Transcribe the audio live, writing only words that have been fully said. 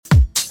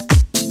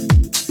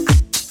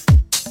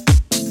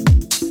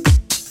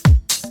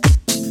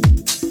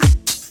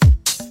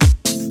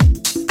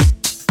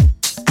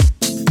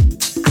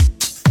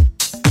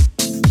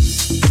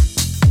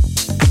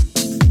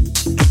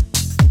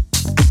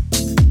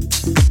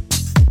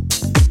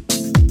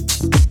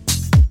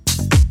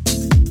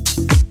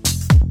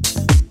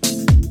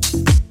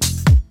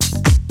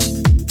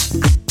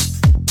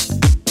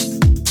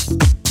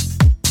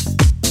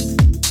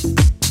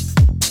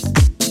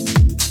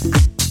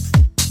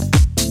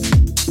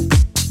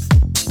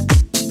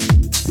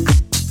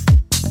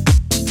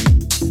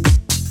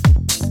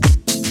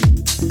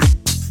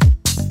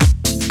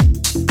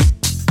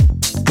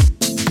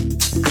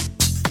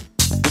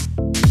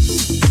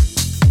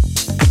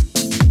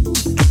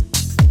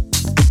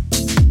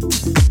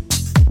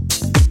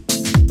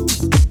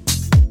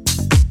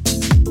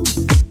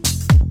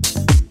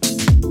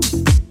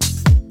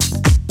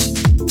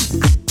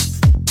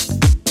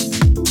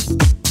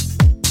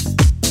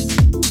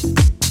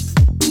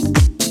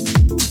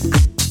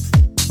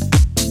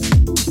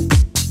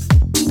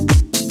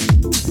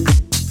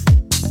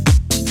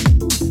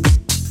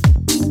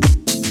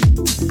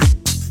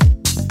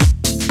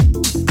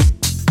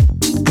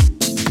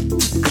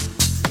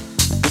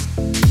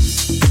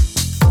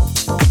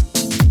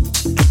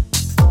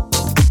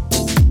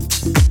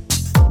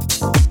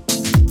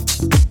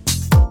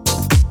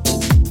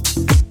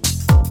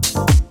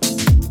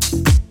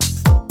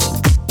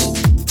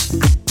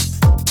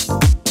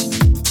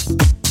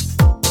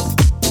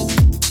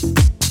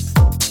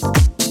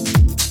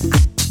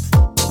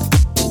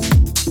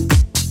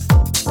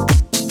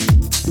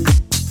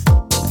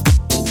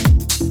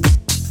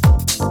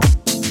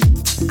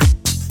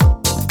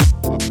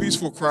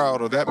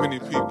crowd or that many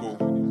people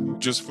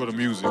just for the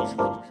music.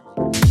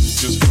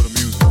 Just for the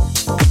music.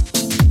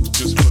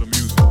 Just for the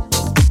music.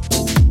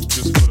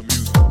 Just for the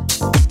music.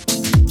 Just for the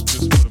music.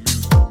 Just for the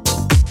music.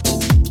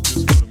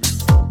 Just for the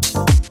music.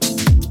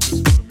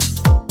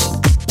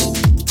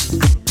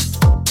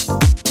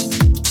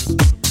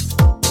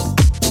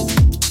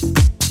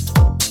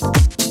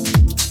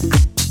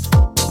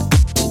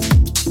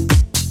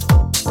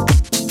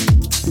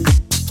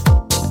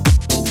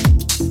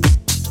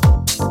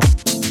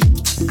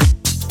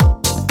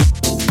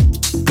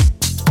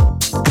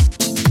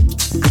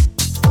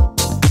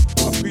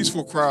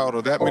 Crowd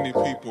or that many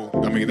people,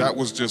 I mean, that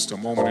was just a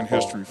moment in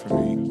history for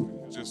me.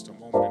 Just a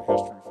moment in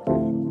history for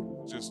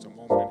me. Just a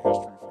moment in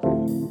history for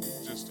me.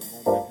 Just a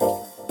moment in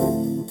history for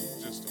me.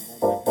 Just a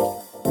moment in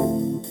history for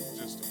me.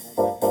 Just a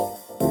moment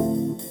in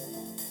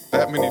history.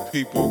 That many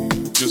people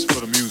just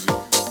for the music.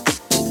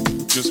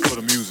 Just for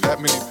the music. That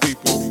many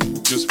people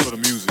just for the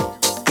music.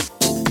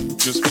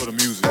 Just for the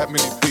music. That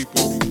many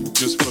people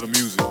just for the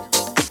music.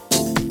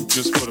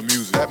 Just for the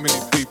music. That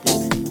many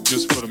people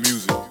just for the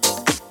music.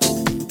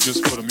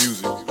 Just for the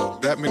music.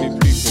 That many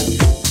people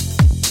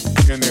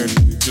in there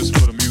just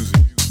for the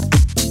music.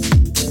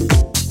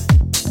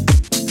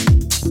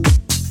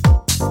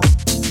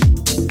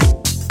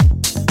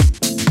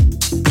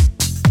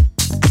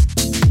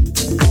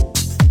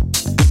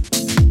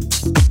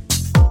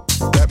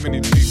 That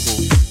many people.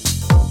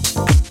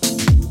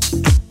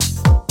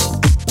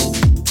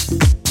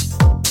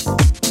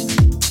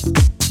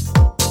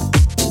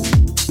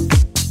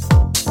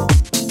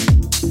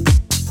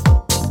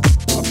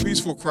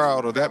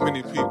 Crowd or that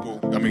many people,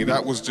 I mean,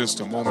 that was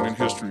just a moment in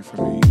history for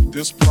me.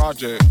 This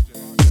project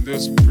and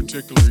this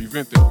particular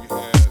event that we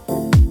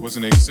had was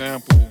an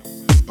example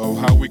of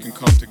how we can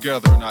come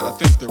together. And I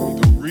think the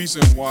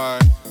reason why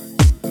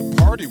the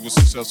party was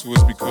successful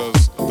is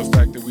because of the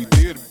fact that we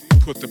did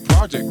put the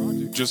project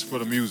just for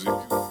the music.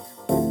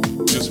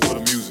 Just for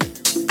the music.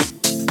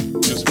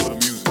 Just for the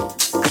music.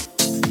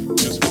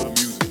 Just for the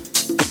music.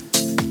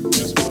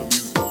 Just for the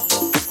music.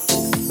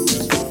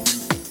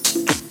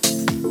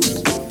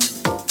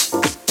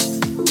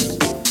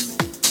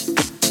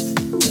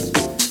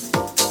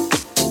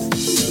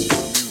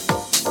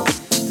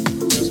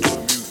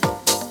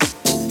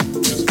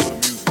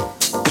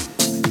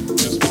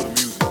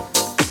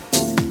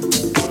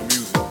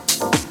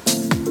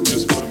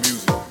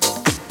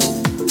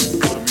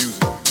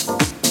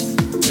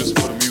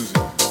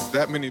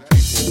 That many people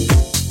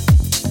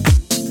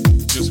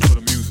just for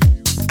the music.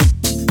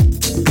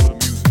 For the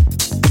music.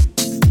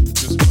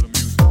 Just for the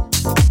music.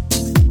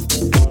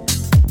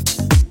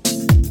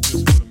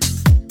 Just for the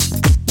music.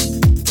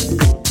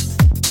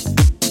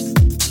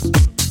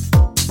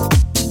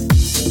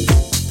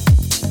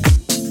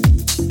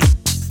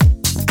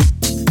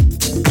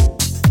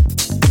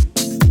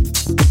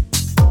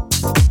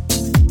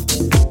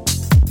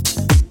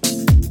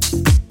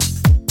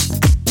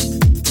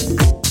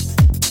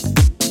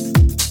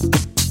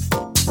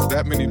 That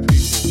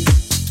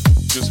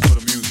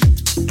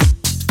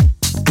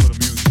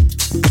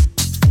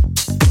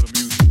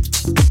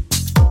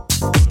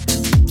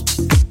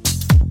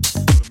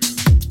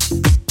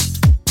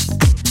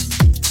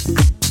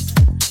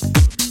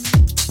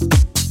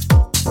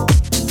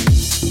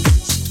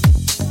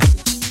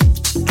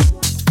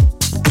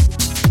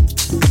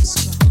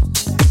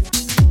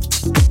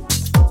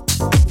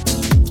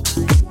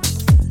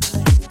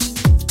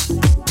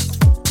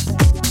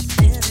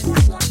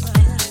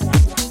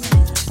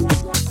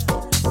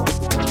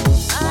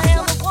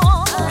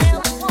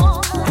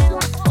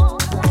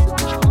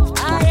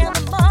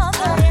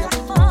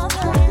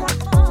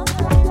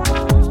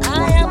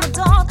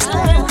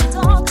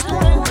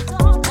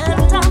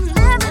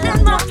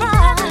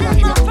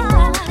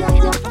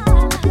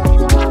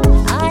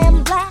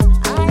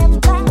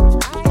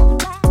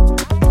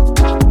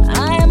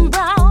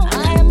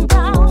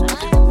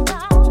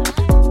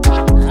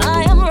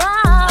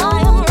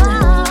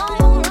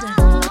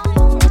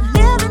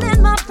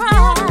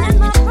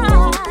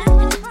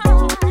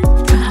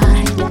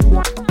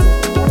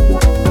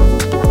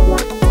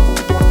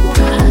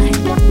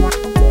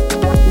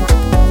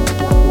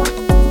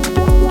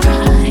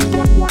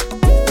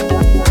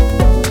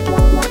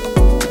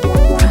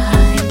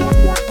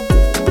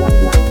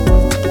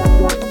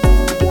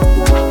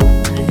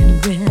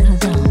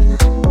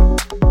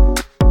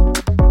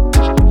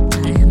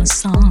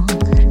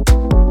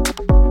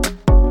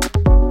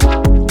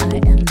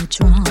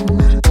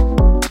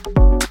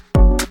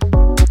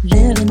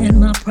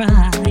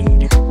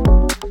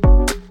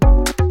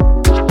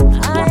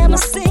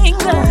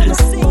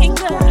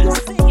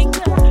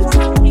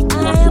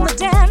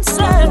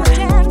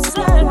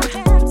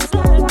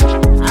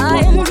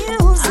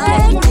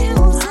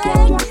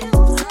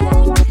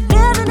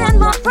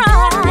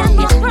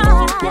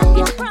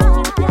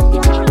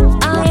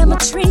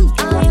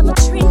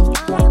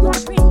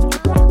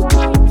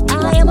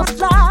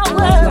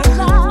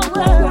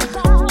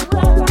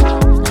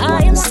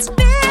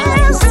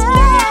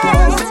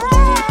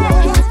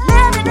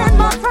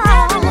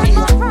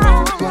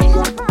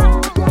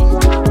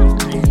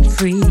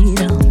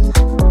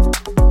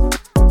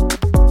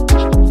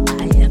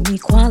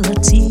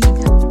equality.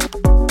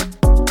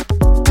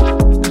 I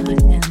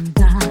am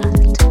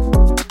God,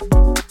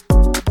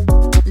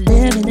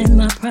 living in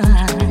my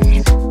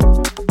pride.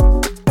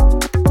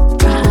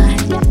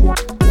 Pride.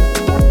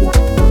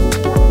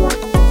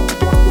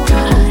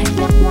 Pride.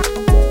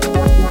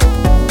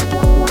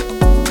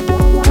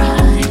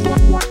 Pride.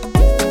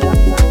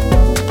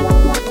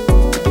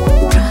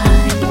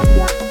 Pride.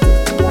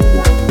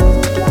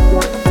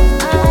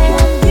 I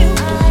am you.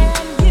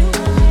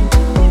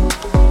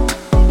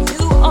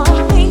 You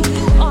are me.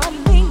 You are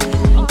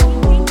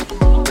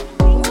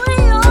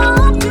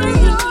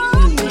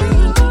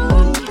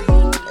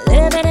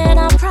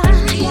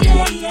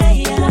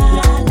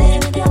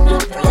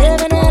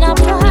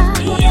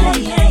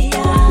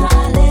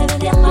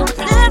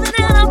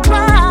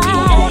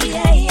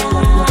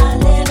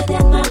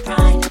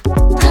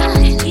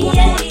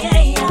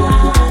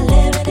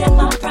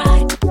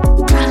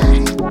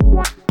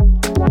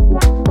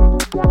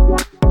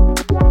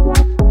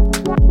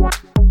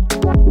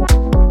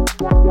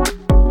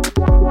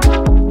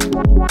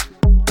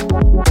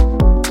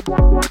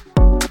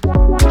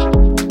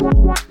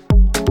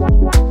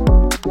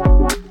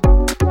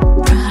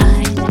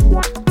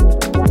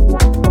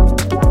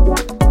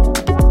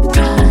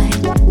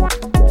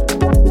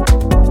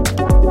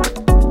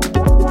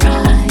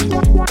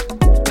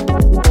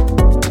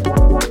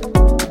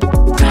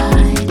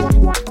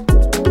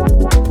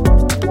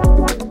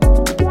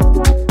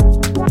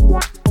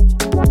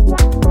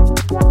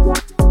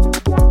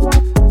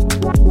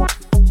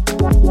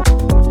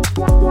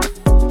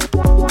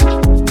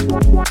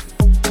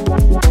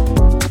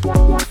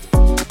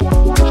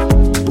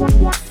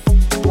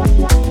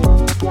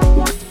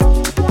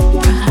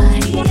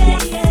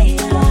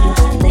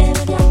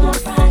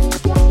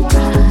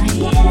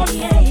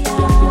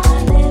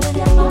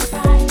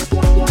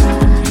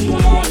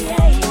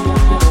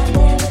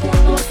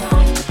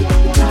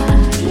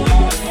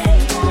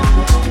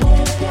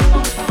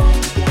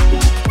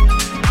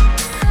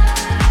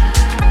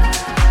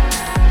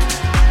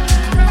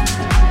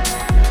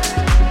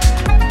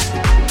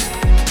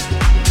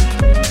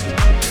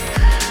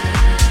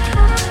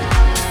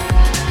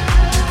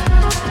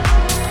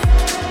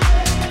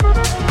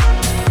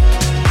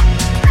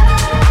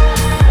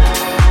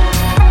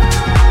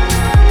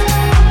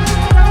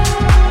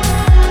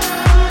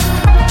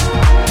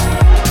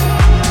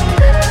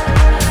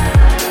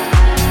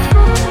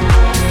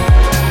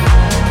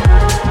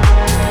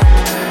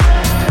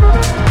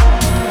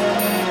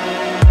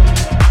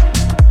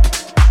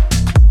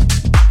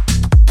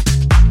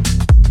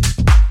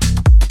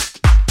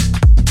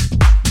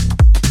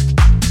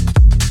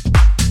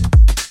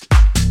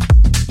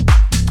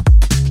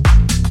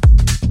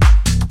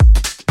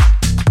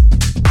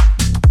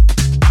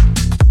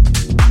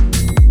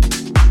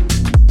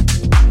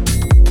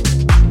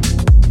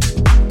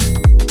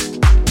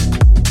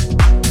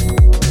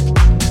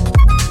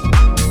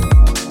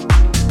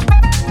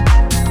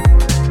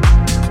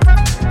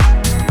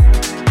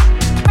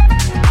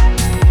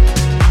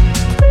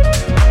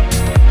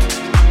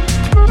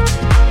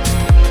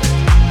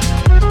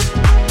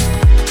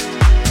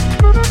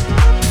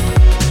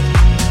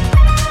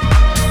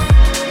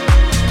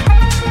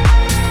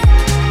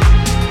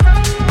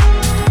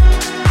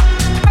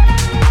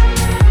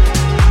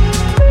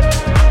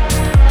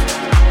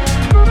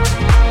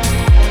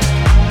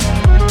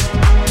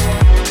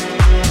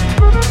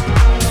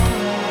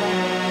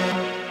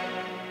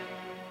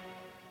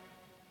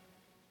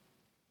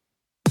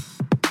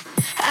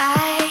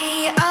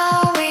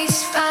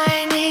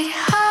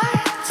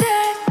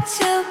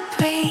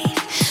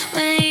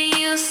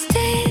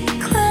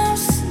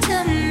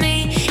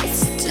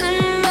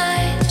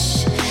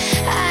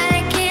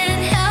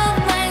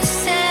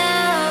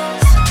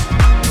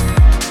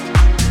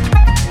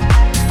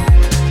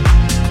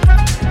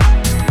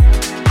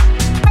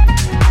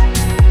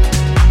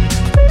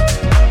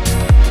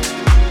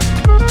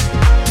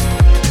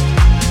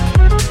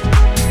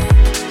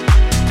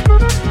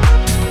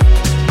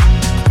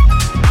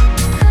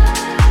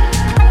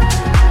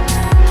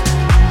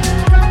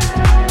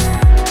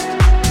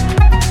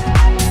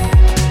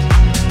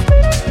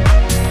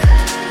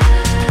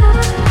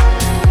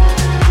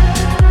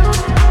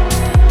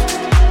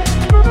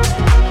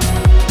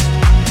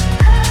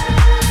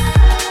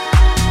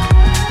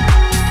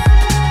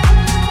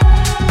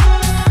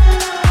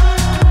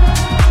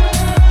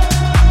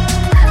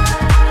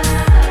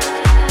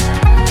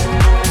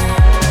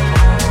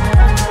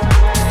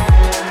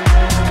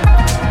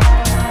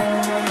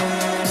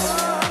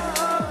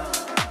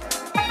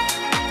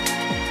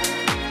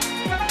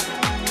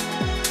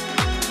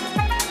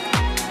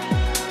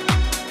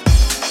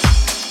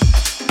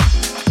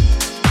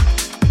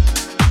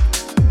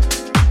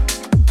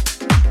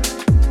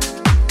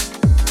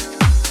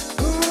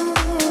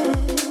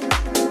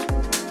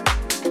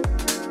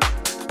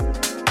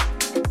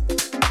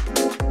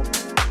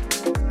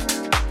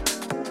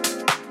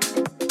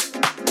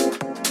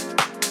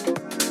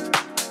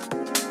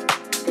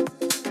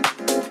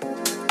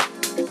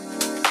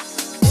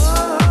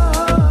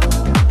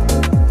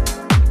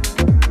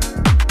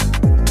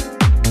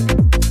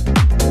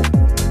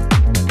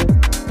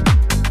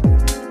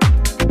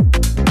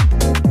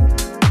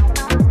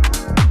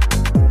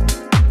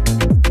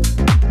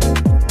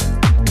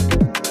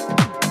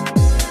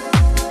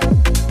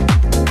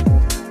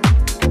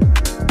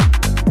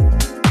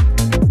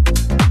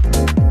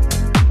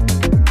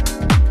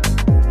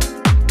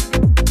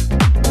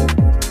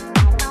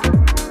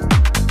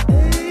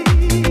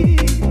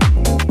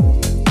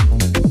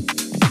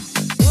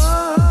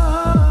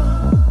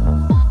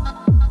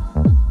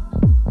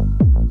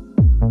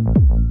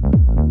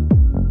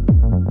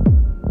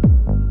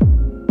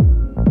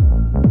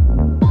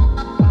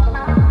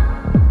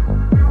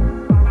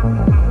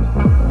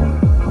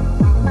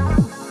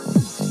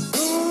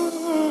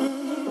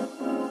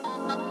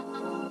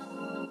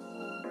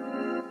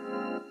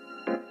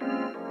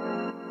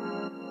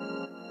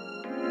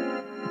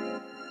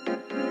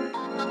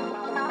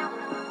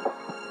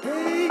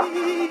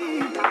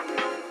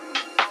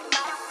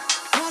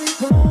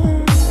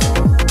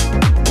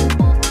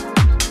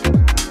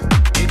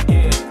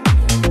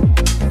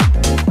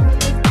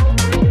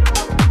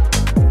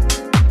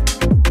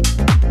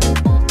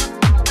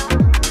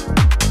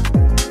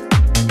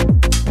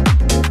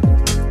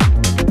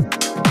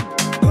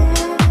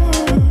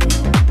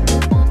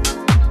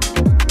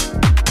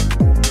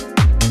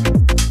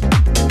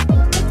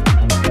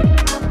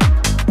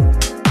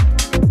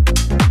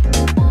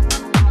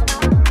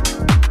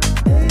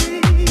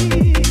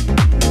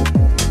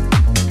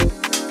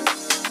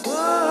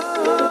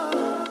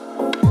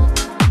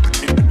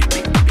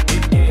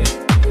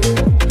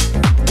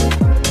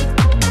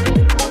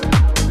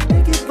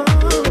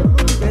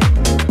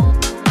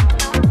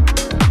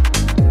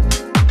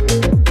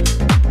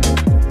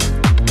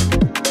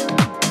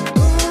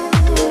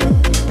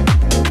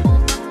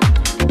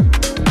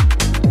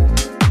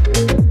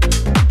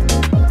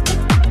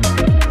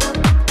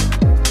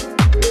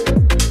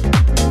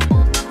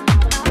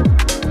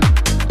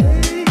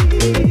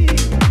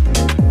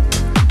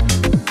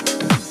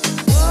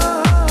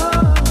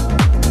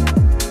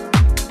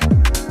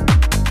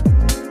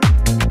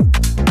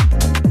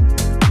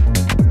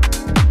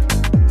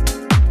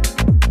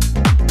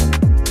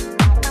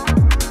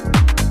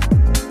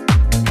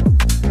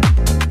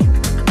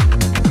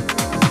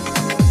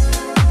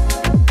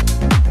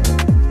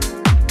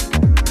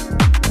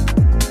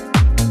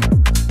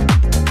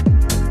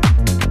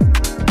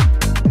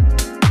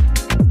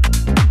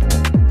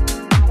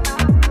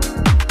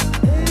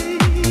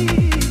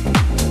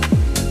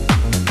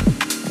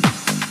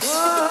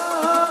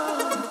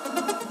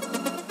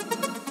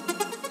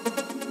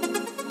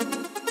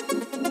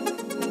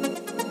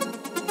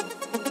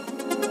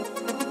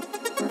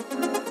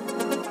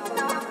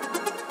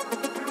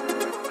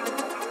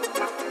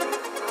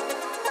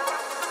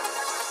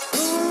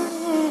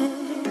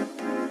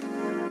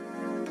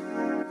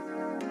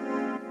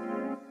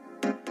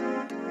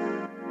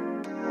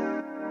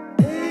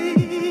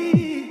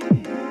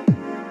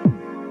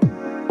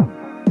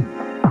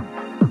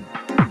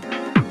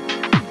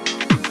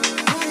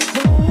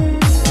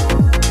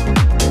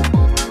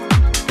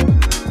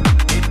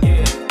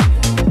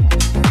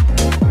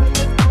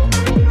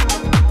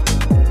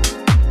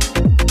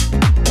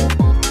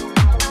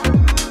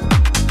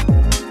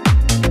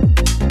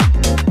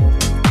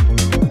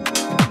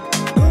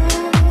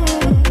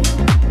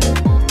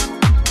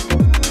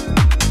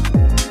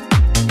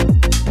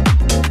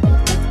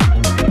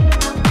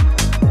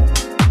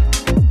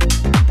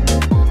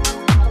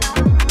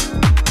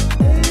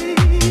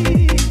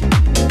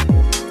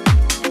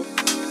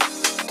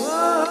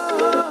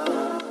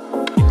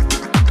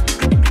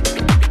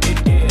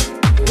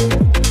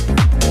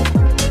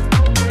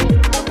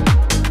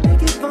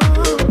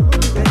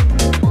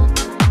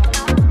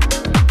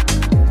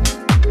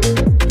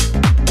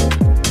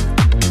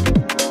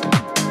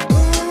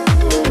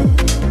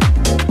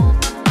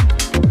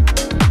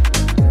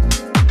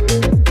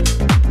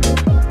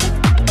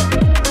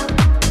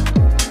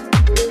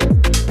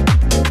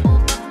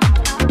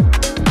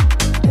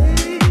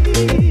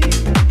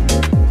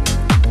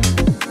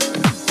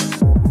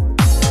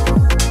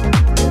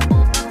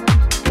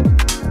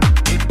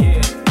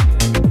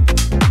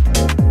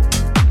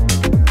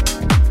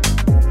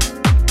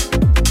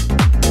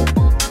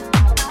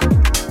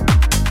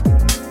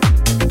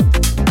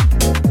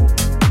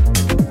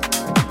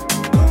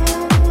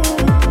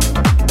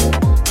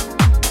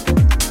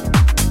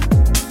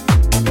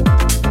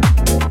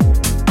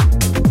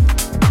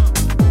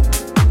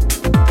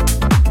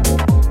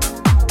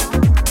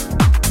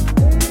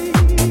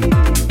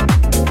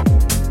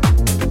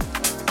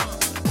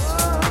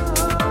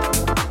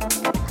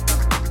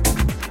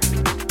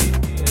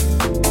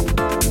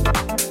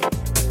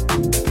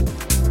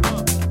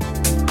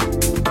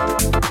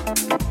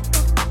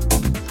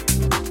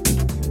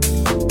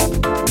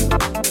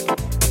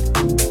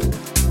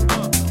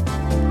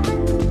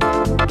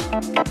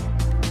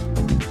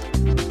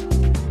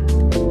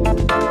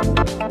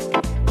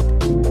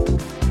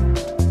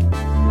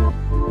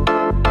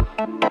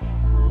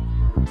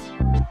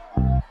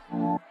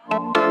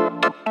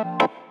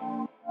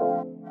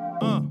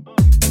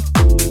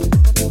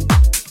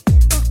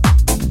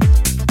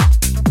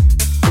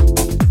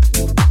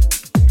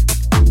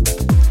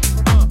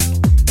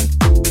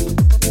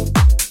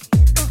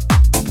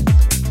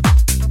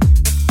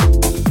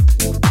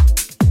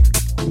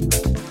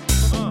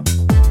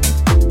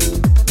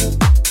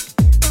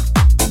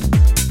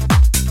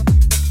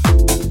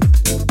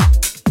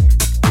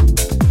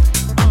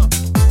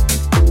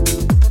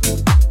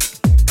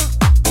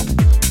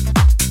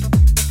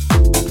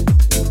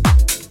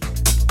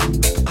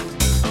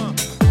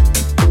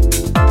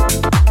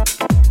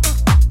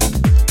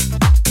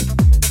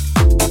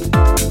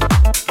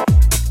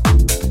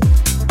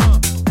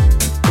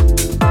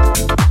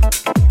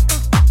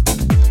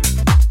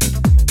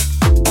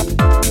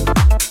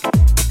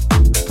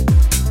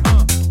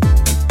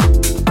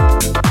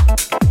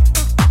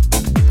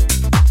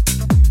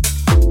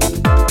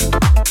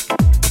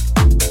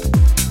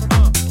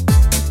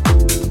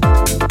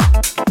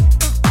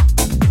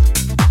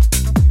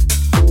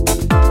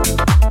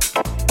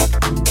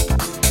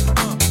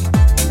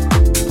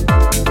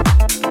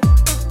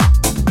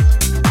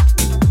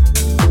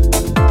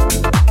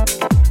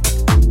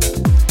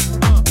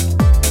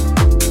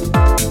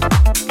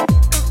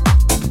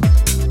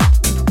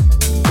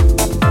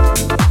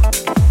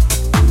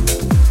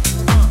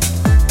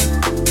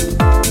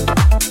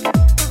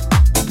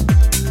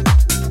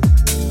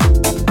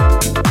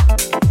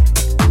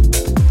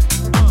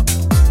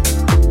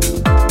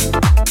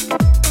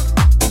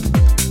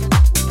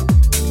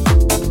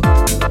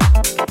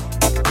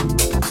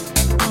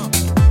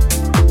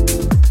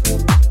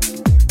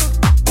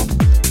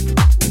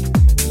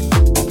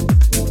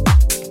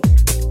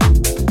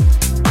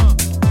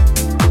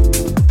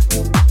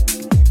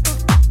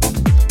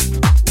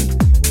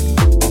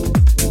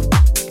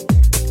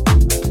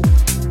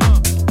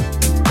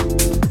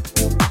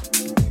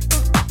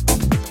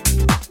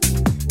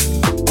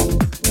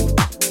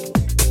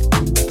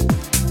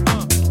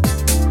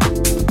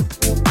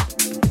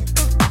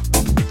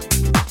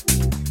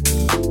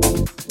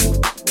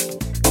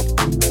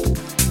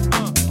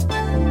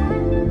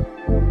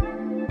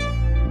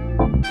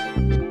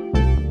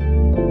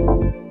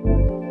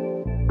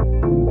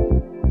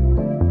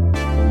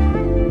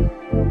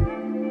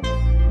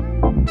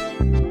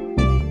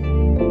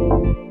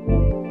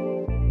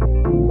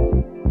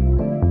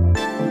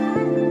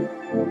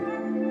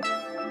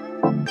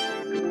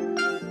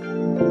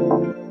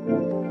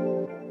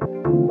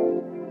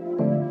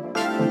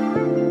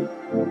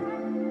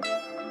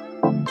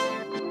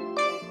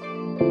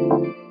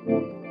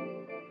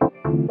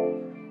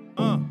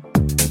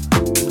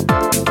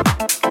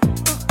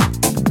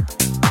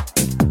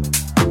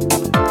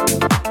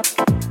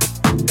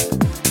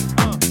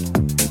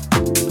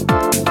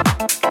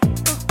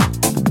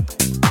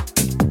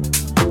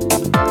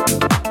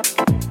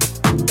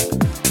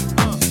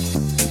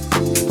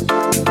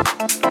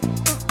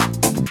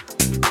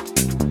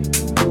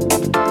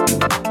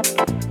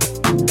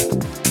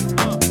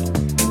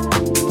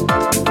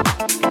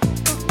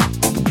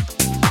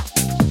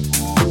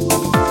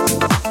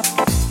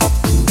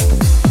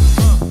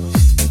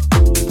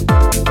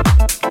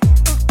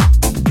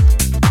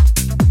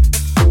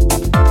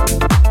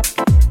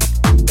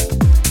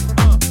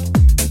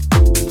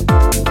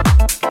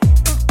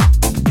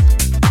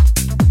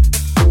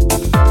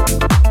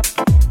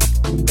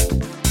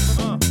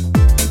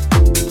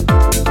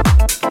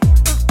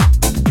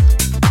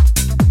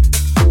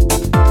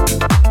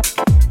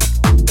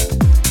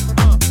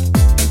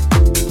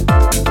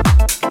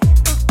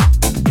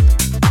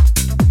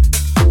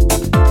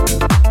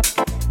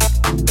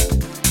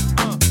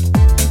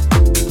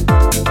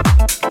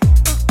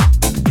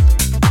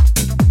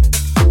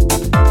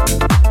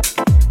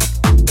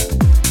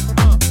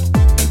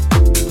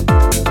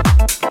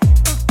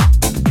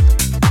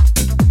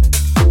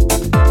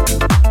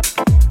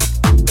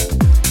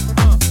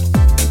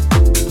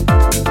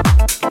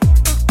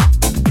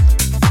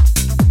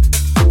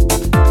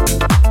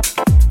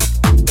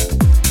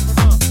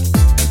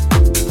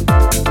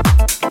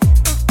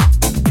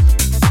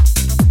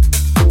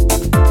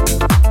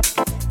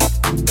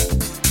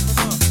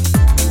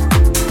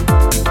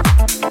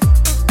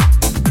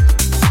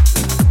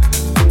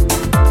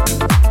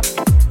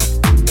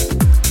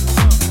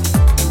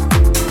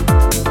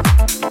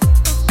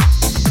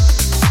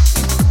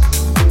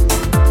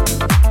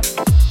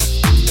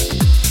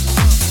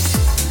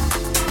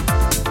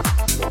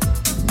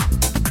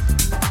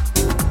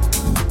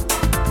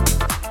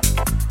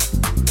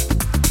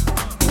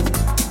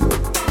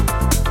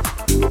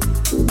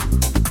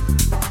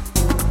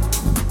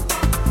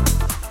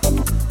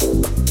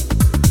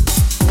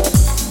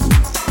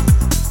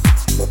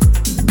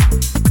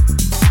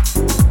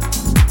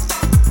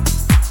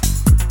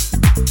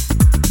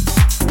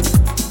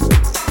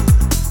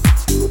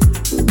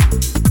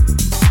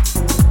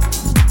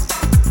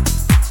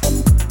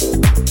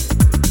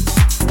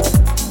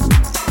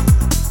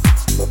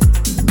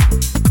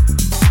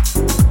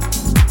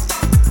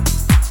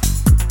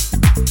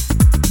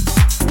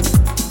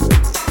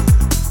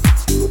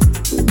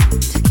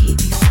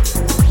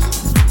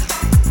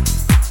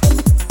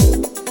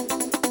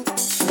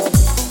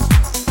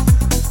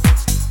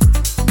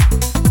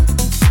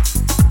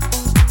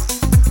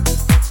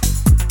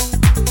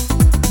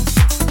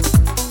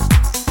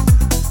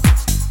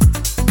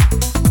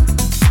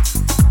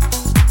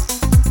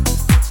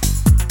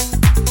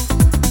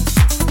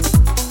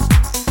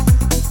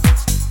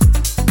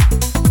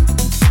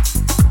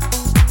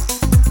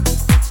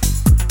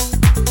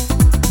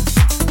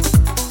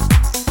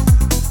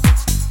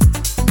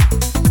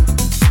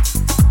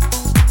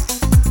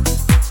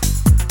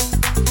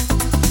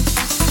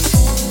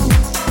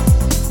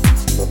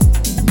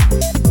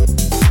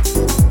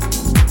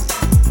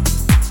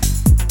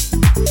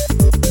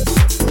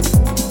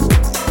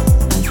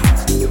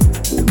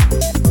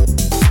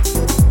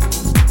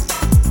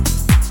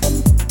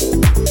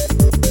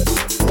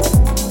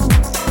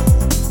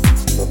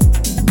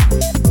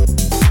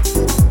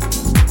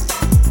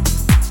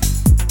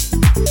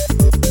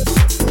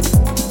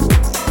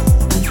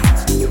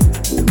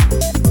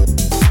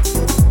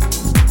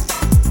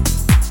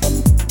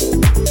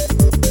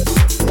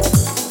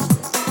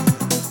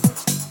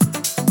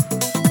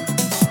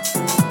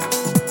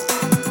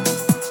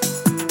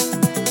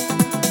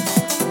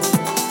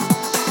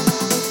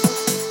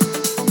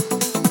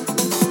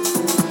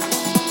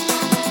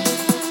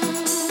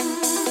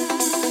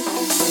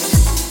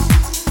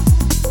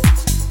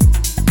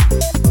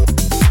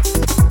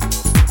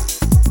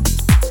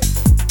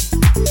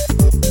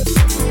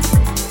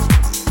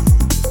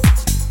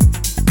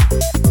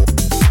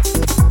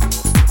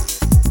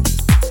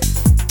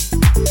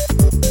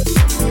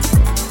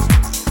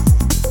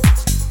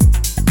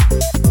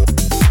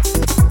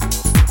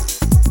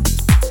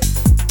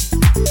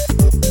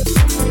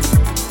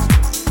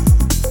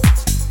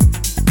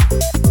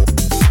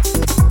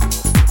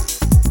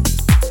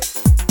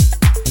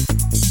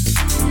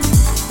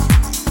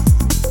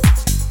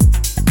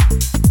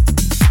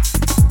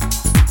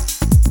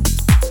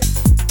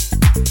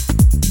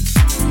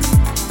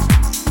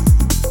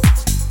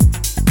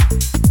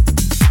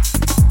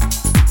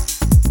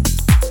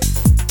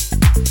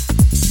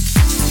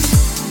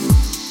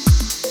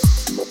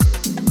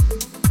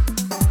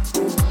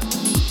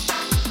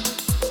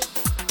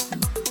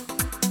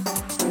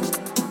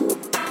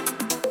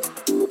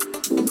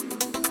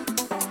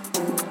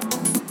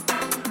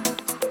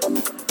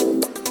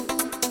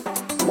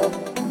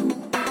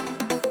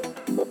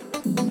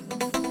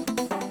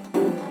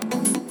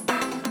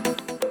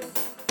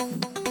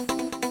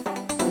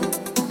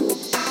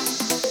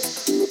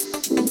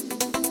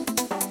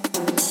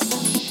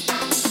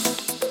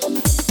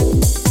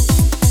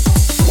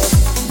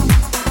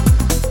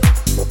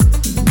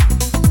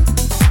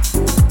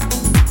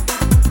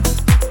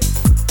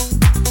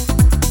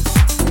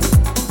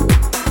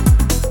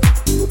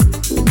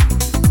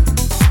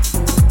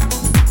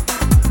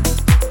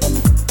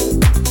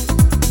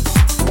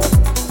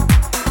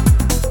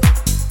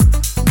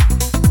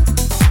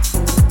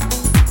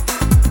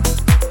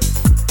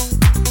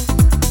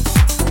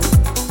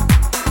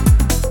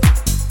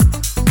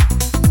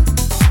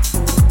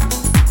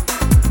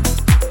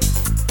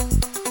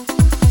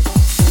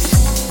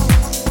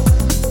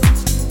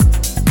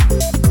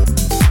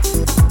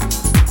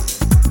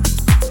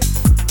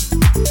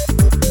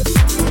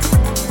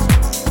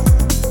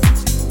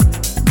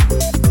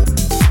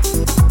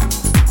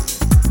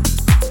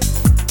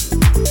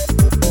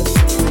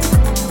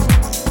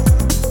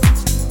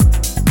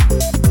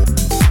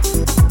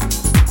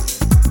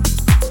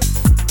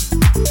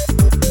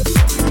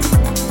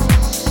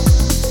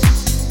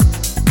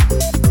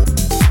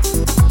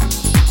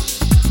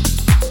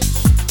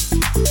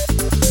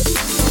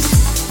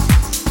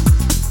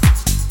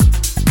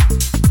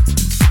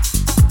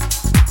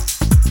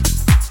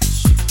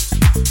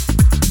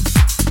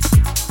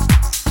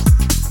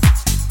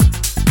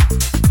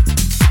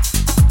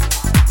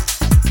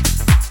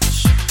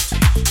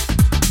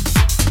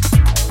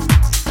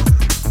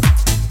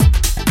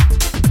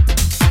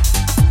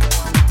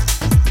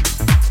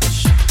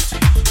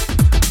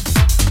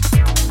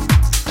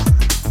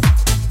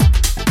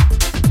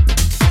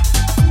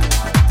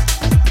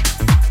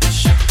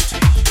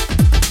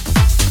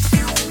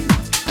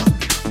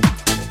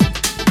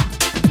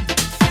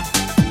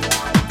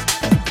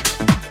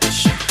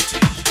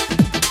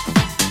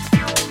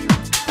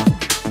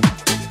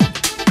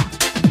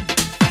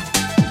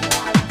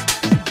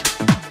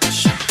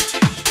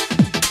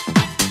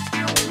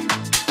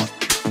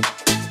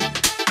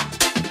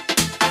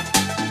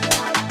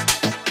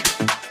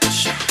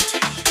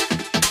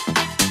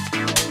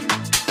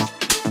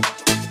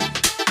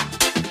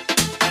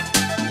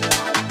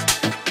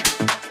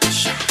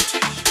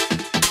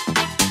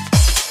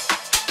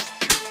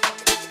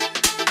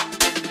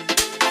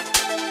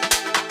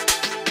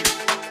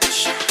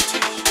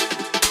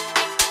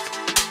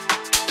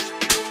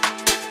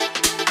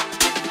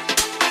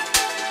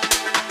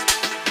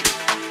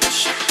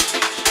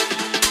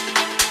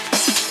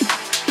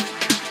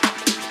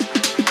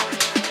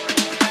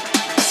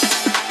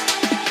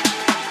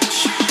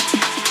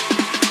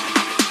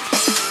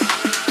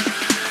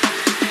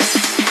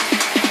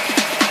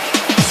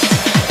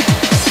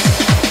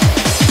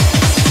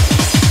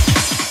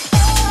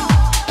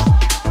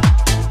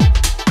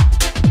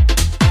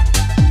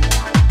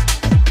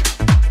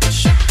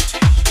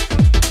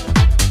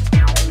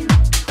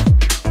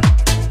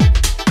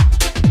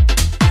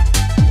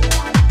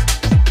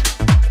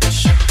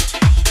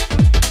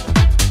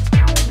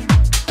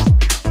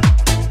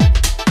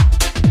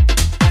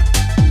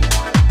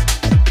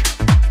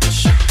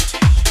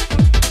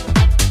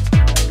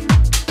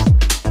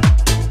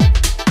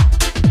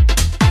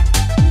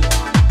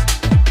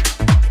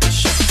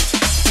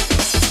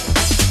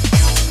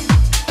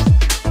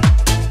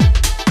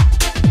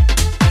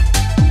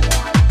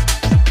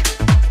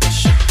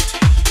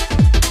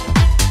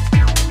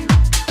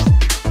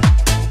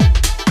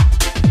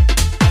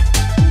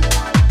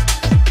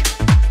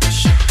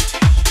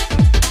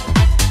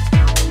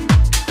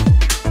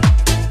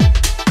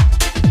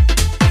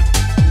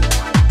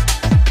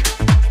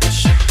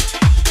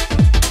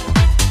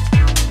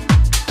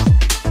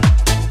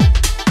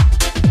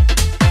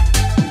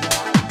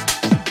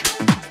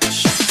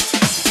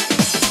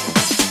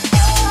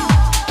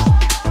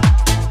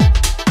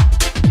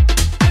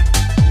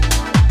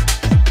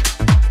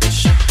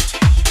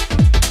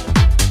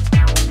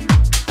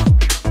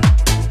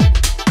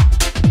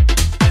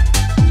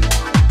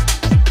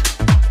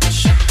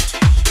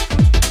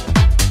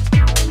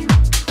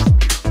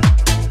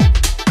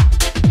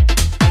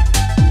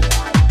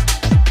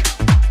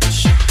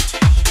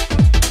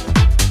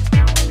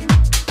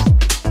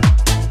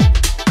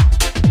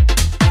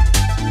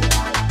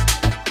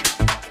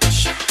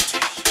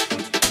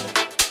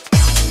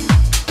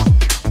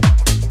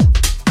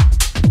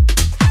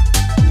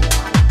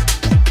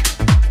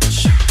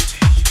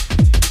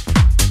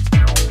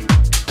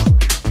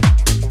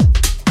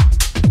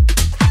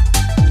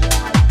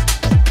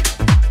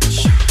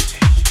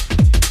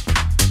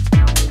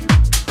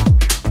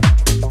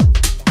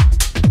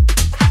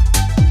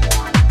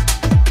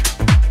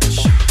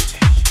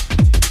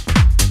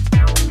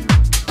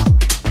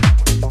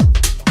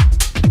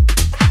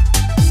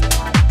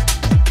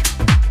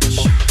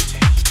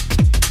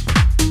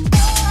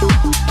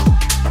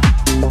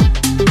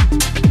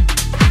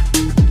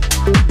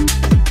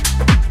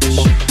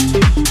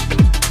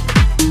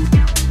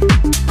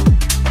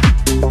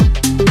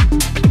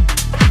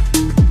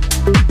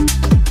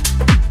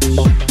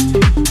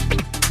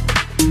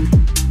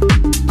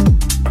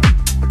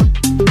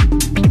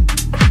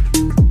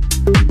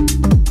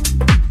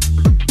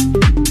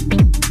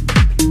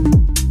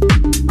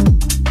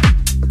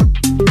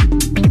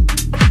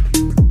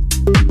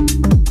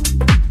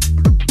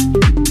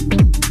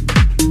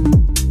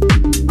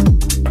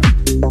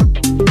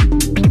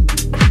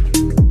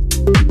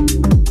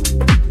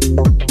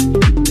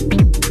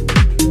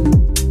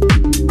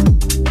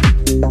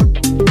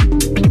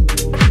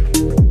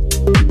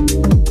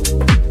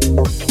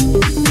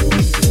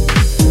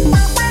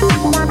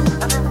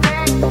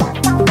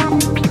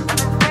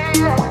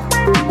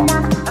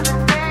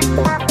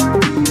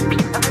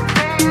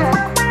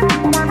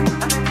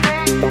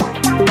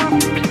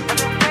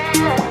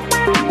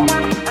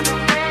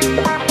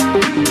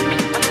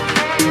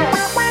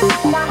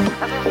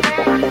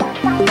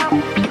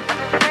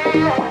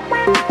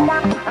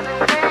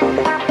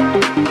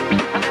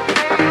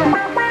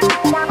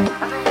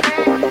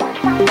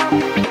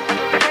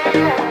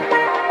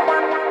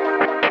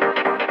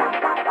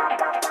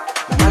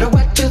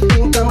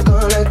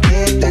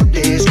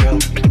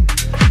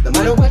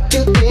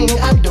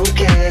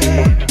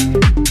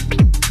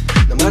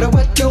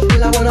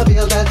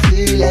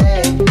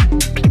feeling.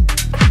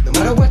 No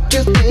matter what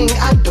you think,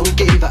 I don't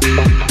give up.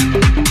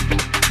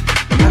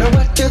 No matter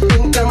what you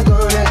think, I'm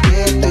gonna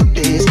get through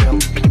this.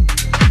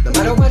 No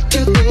matter what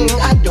you think,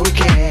 I don't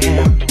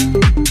care.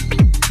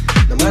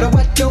 No matter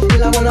what you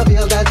feel, I wanna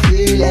feel that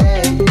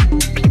feeling.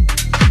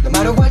 No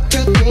matter what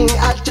you think,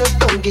 I just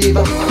don't give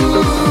up.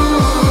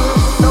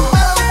 No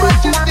matter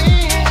what you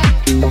think,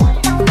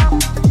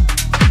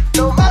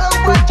 no matter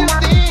what you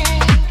think,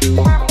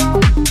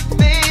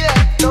 baby,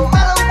 no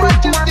matter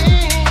what you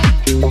think,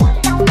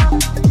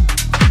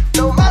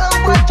 no matter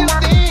what you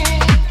think,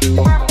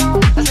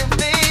 I said,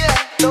 baby,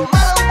 no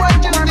matter what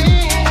you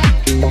think,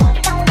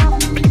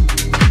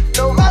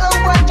 no matter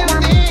what you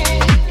think,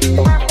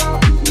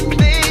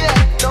 baby,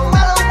 no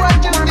matter what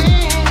you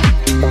think,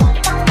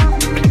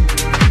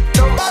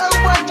 no matter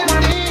what you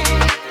think,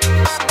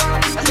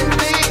 I said,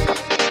 baby.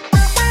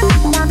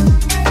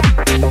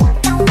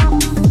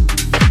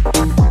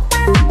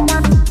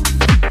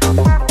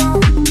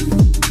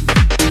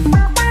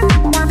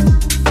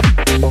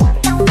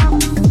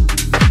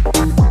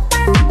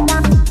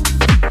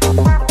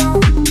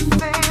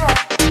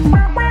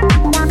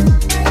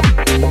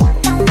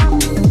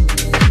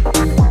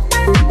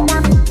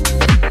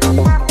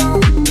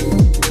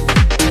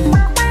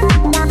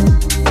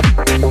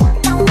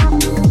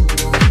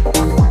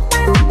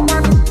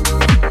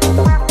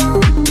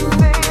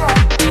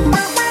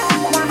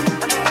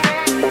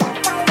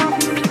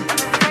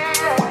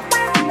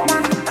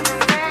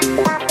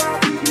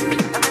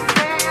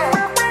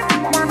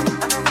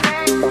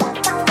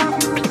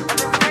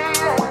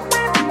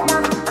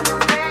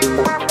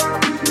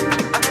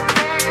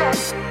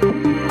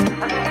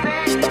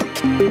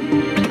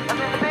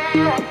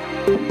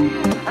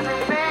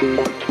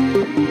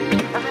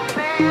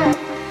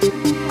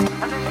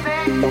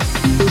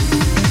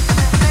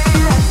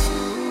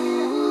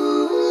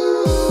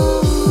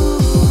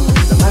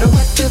 No matter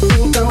what you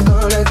think, I'm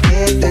gonna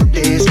get the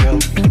days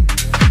wrong.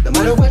 No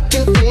matter what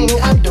you think,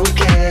 I don't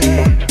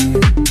care.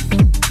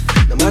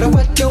 No matter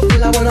what you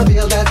feel, I wanna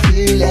feel that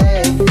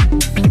feeling.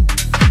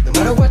 No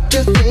matter what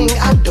you think,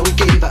 I don't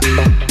give up.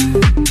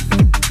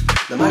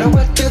 No matter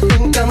what you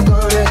think, I'm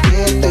gonna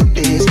get the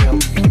days wrong.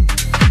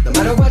 No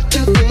matter what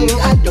you think,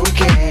 I don't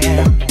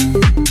care.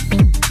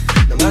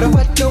 No matter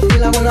what you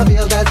feel, I wanna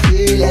feel that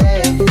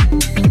feeling.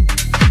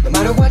 No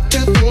matter what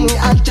you think,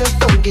 I just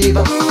don't give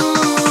up.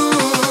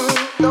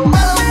 No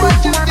matter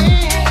what you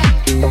think,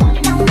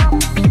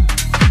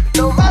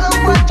 no matter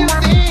what you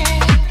think,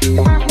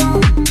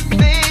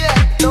 baby,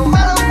 no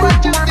matter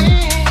what you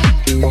think,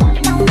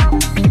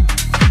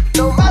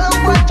 no matter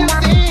what you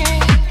think,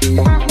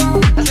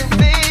 I said,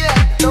 baby,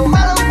 no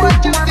matter what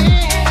you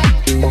think,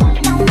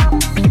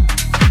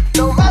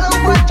 no matter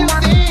what you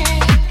think,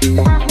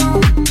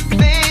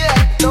 baby,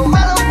 no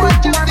matter what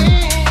you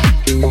think,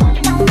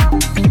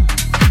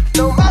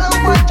 no matter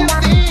what you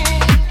think,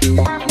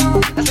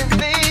 I said,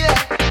 baby.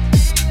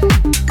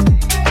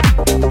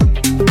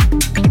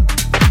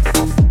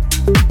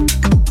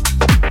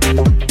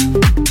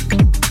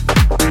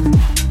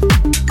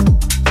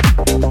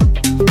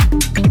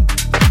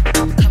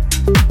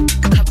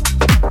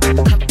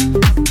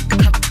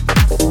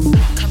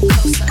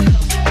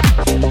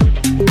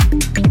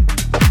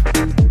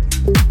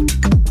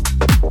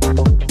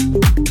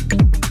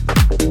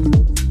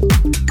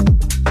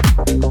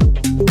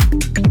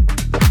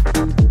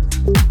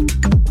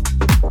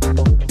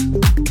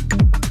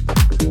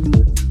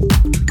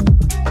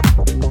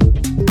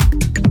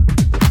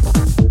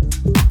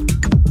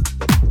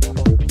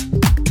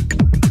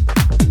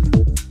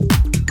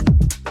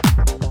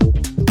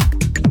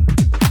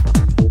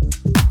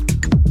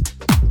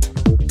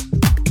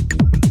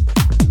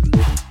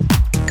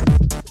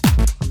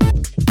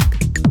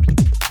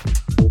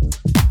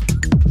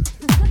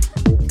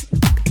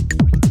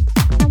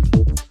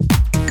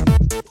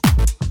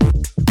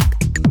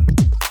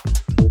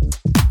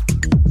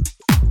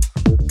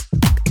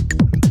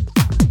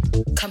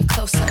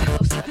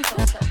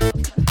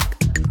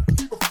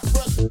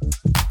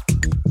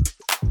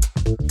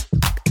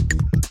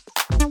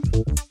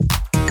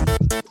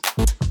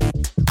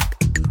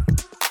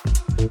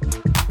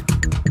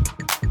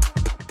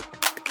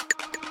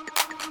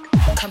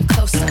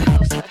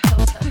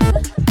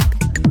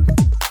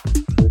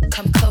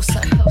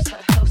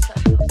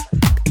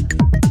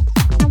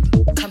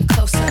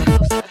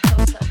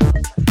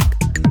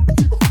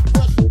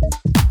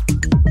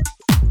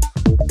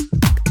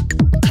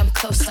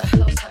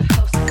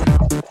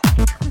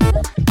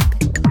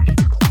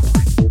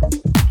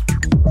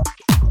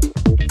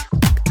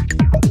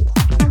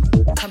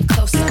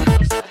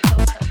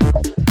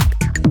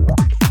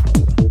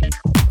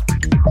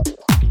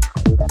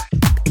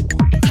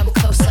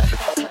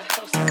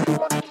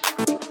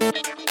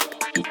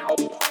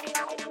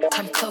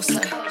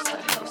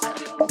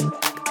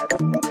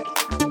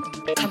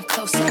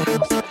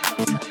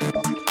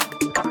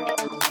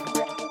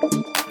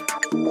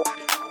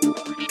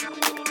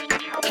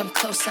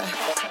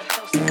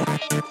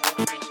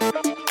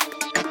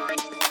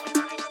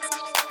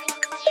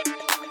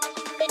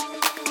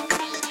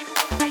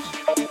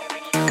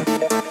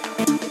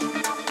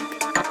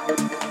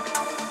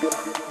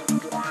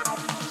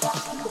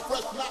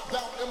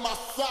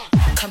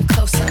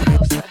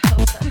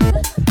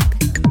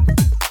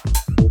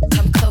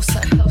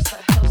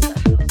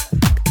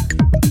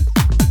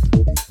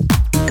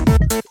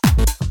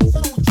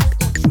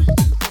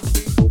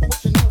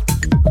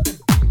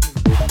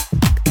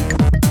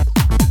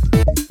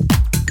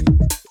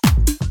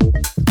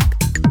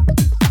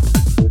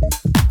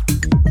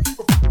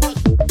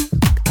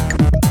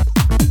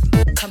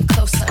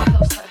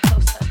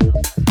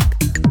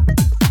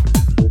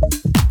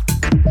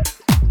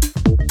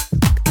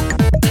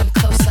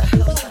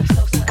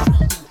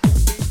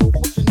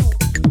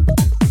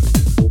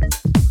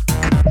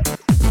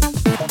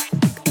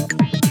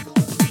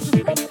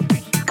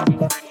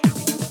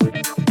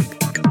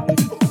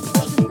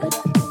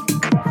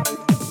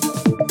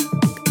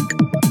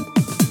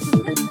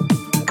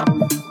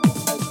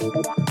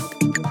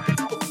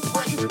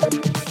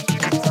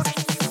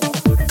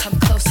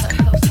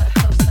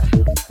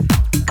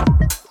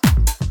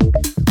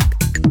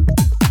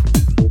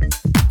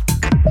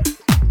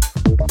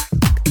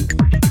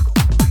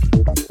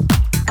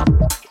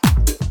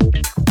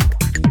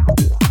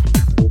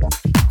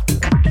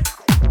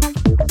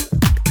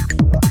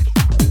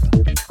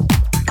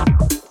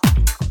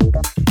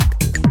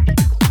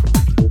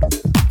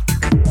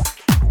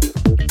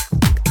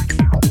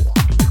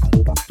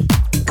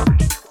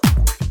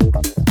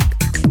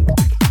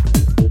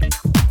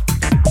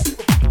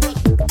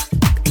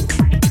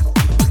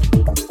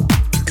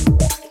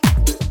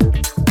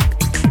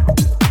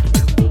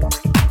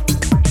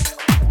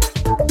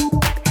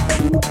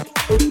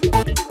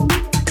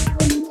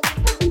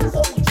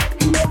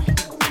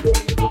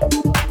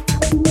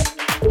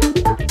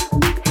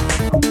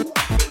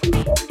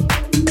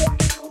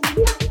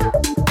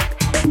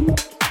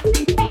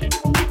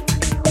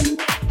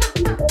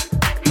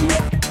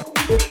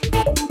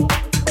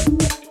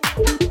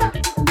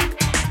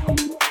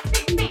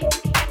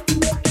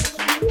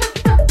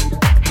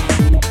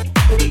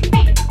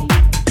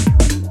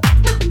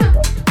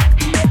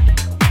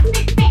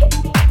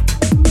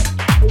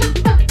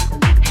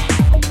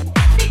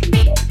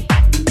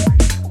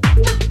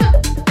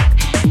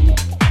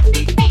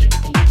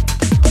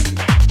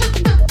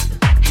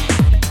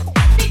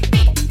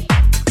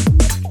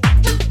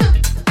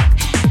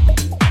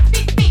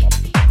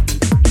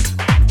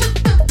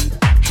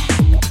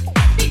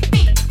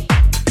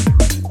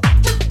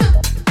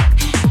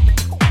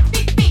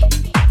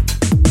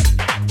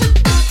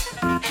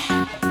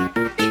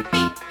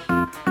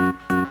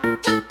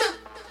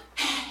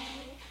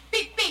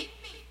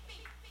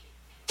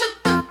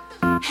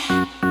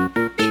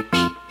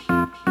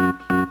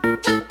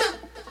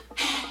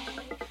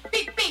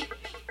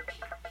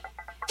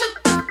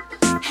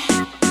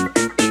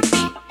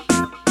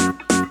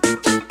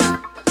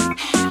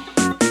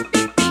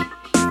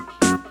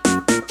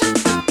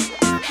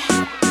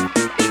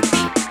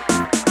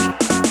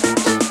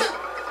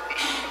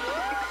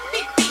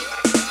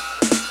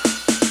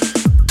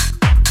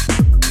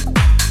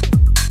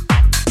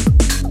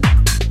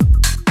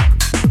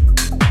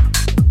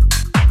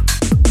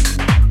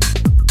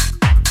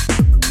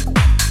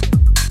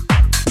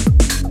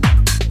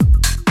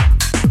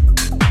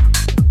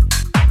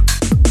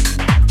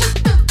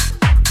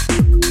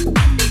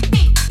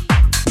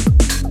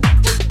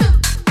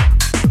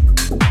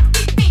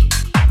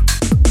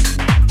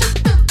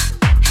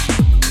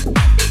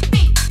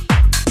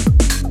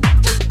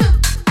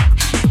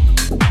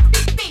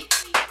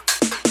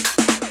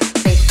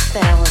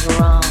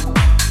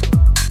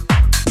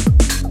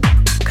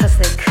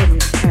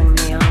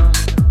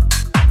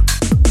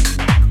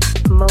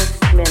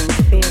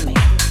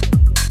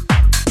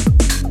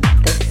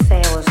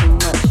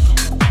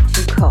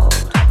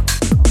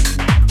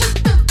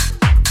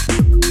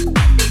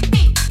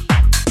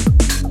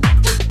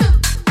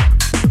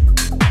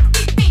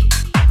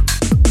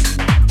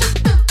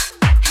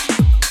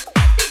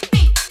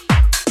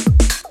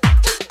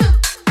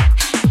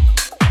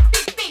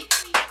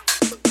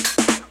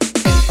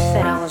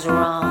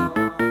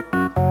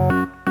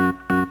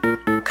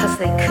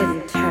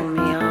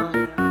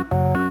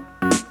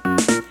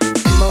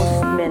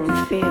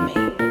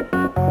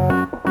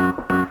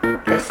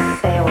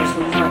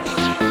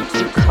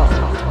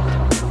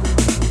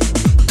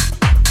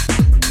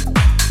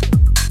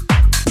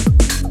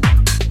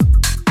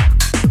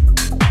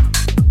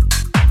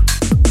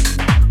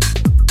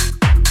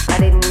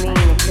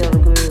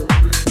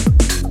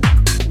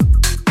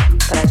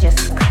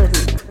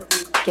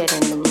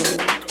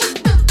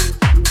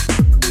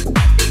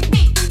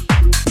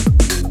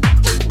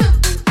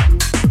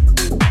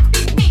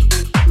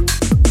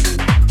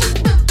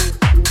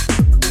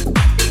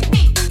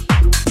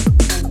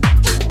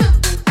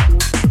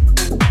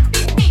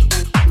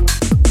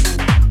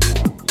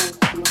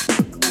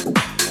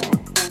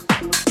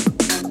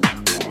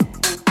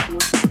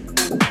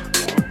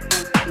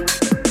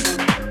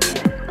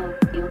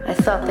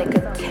 thought they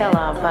could tell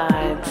our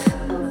vibes.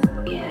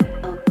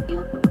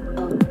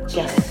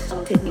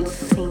 Just didn't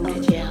seem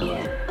to gel.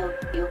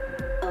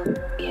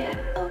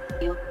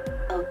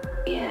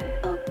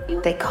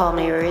 They call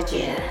me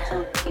rigid.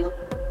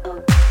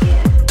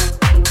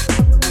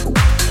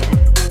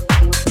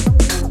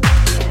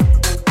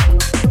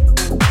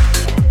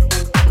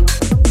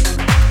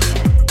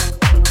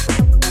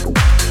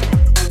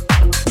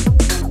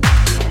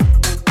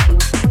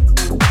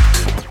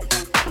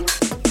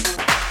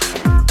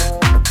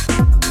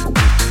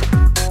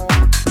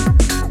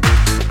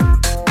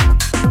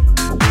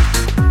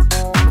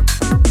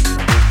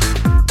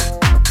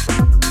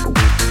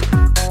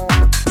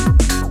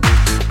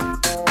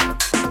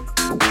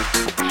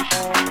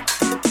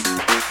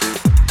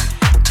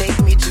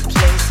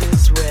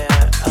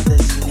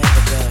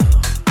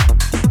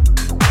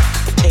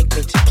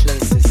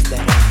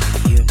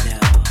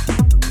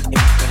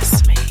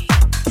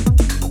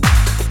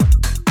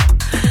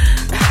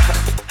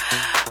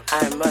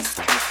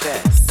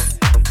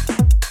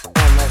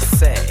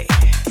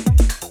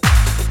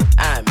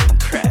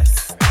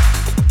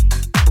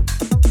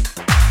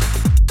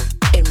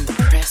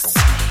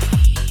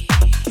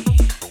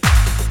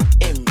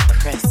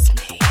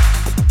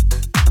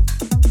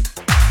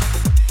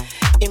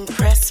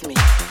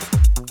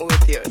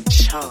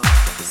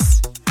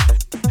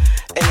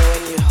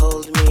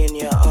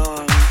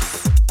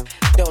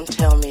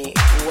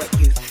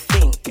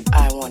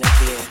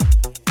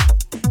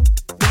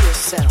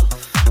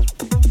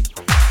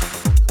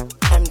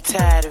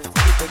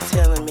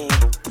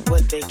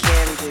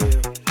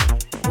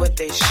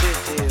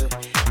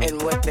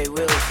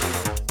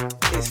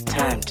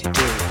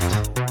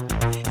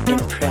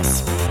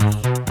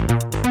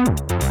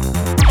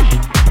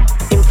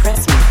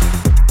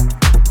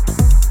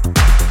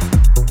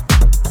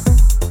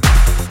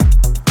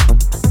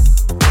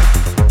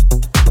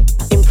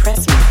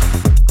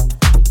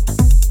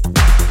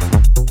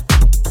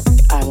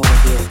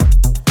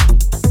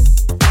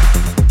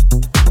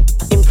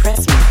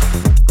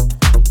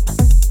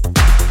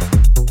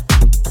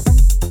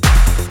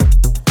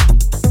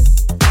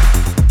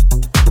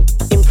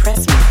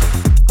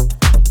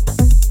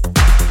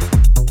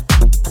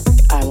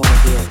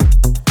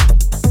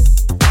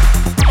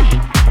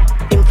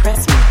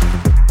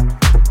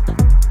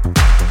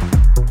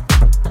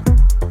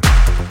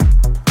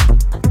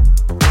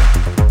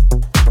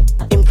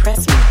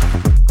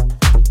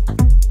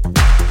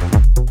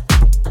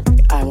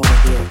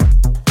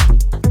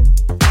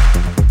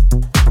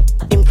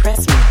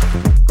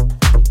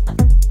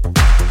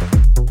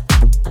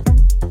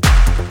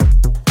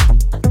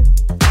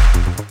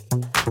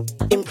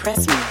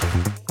 Impress me.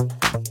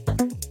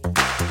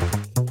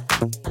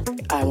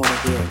 I want to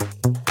hear.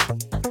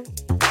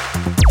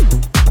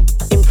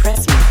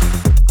 Impress me.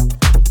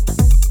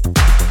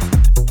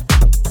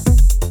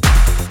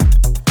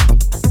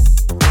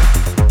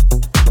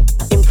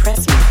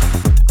 Impress me.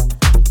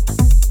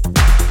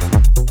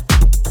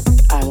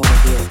 I want to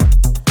hear.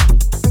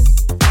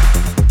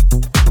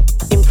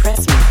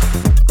 Impress me.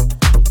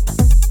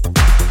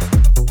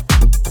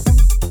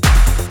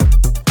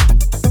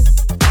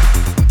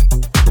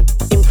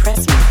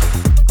 Impress me.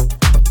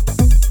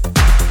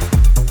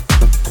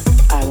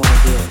 I want to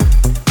hear.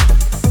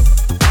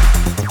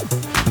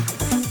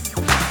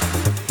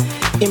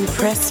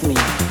 Impress me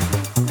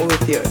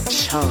with your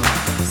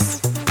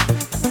charms.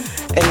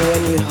 And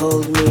when you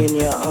hold me in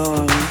your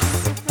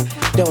arms,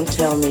 don't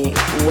tell me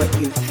what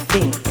you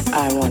think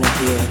I want to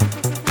hear.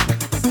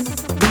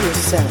 Be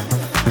yourself.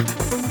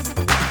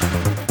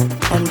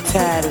 I'm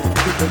tired of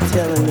people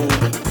telling me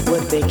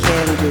what they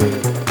can do,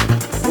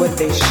 what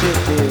they should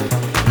do,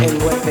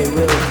 and what they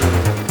will do.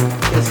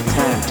 It's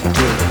time to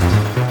do it.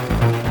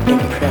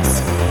 Impress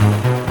me.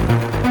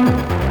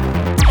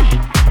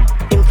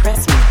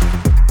 Impress me.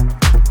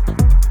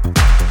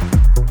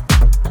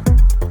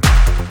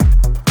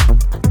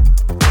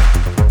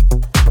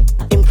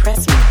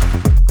 Impress me.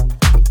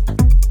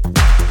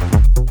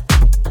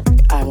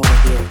 I want to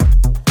hear.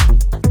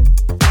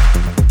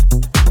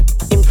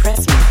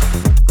 Impress me.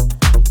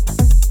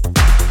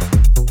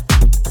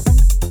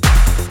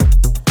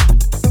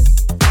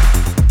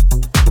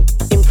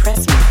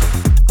 Impress me.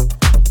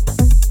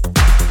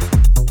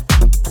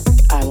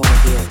 I want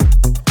to hear.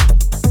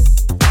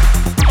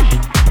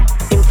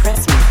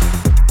 Impress me.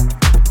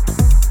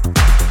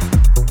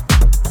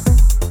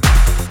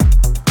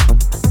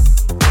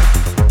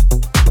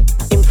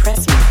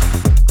 Impress me.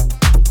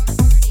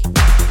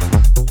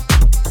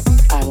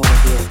 I want to hear. Impress me. Impress me. I want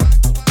to hear.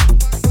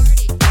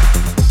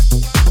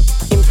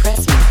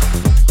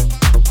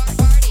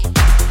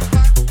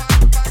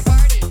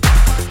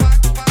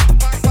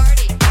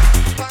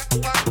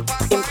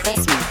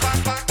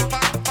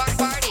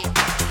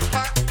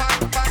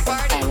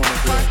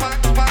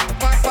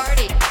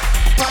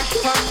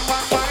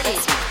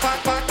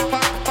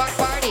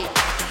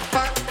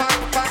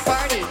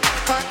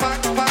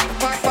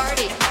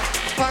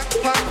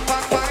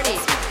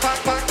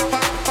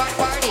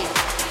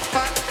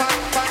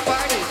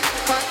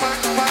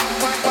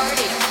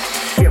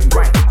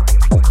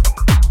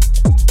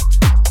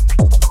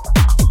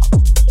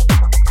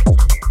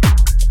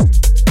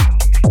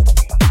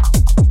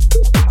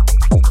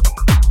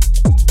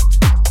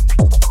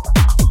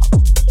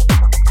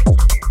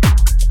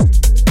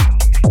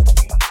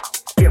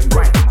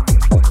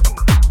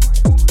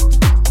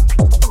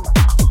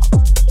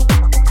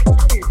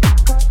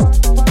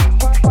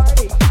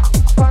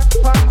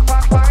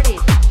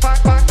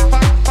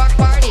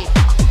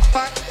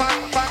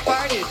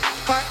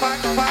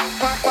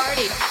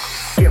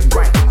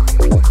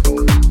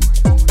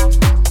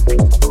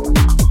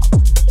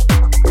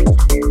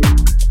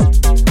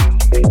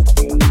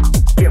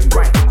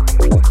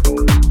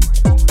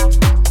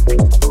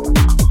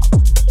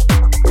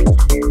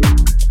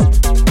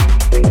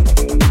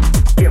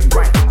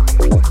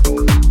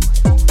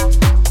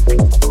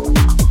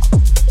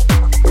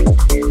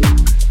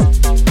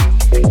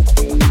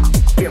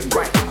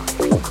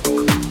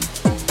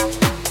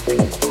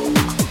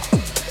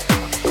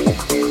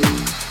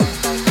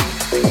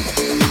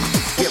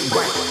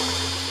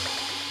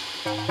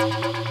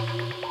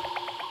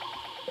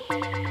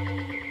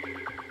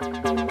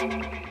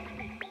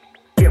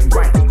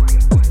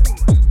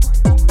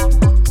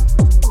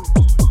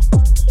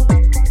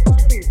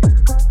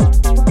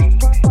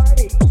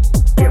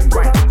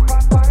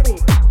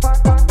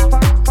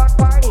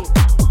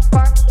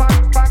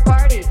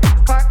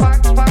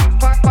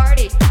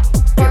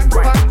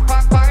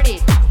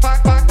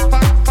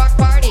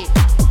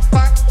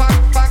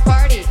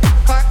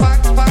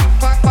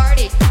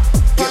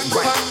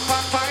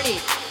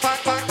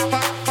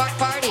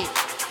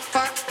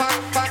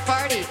 Party.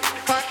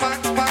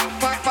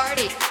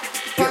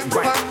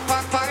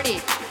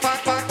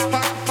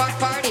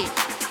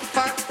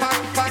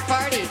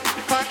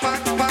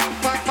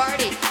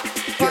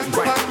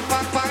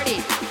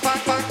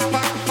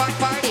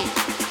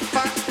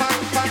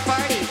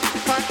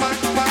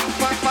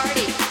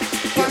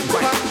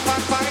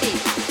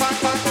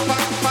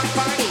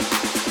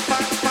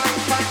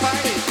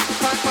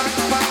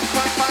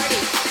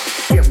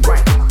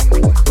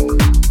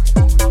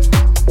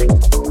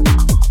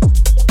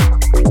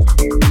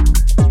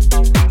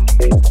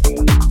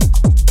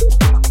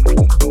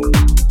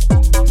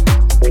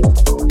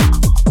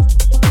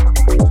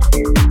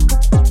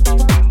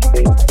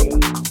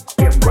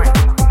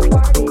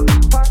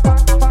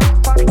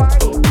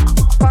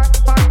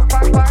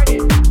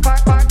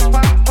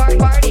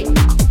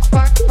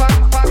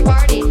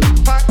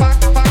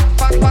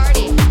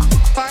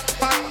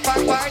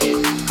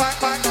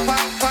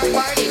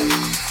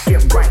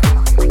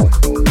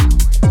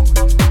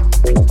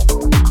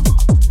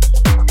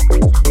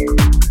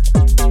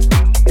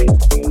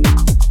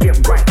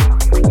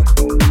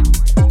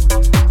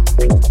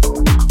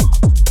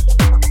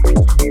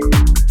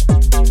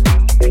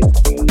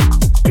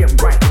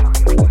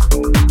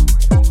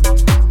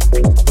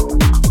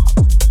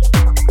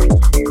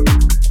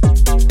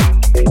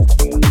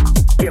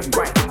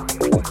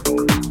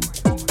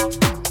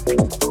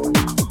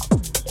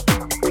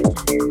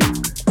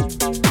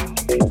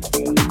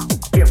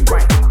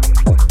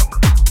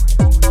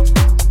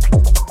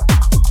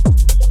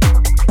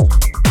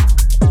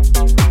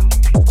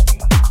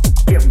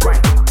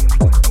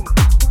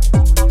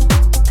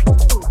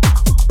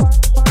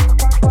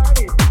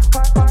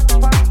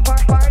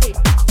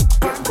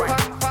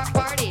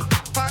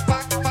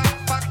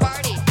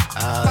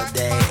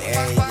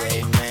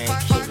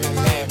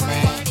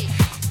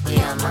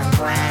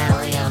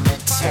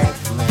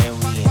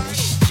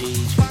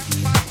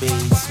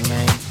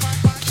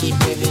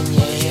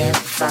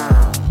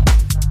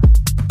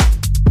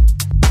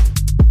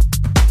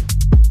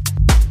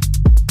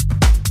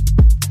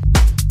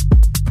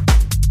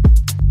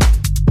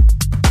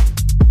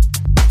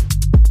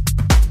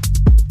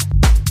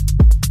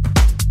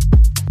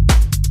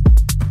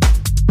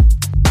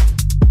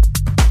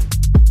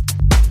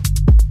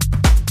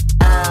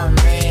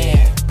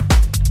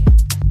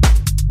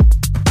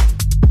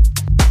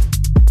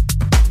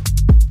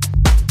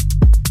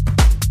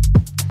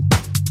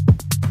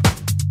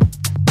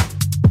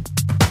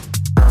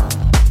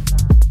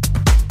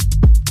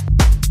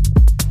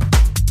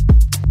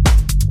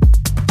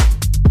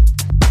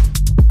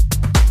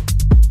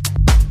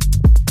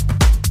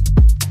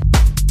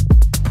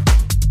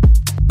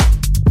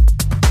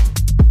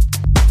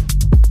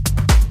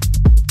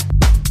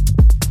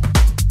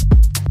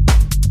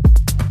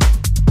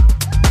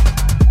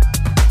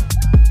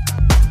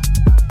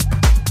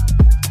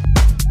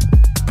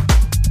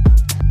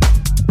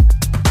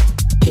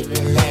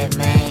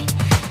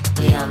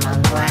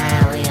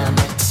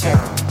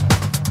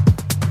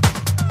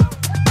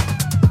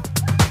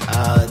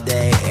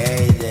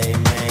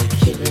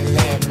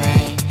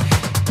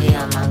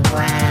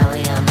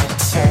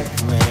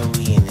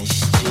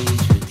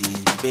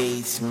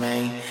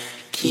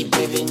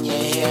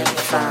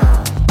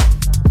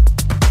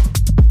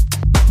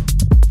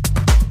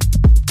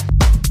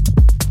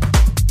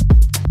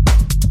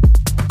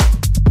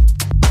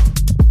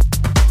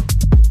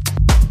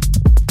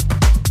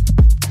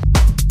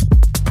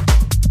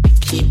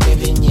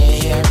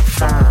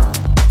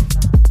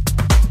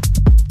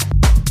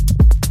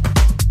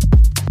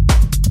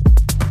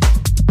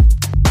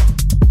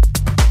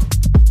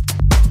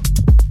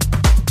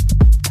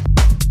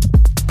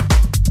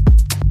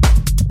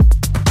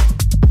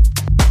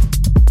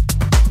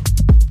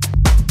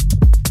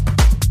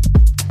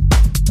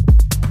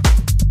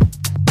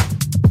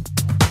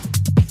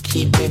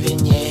 keep it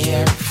in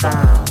your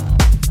earphone.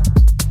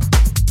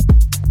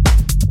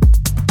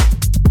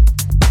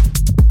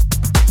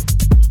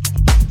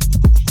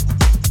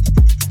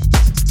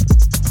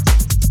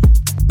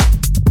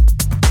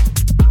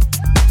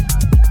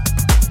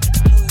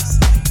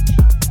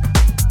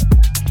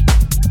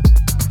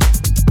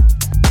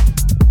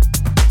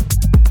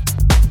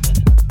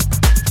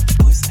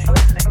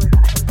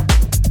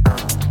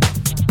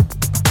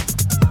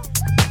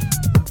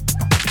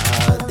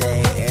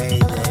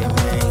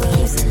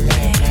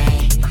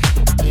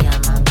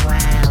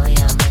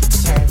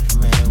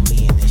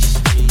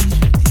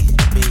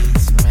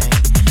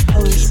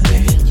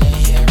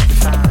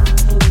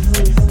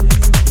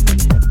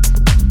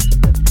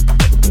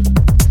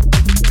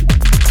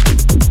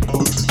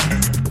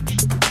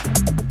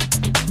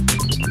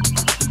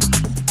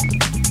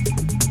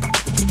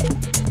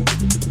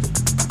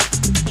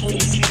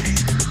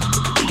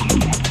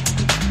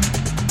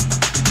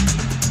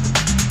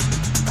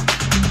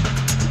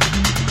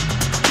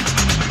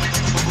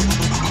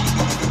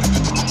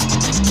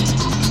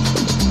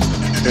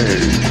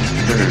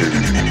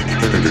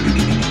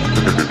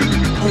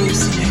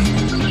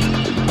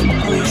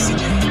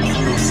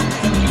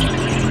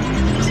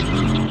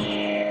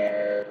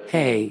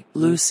 Hey,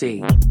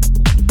 Lucy.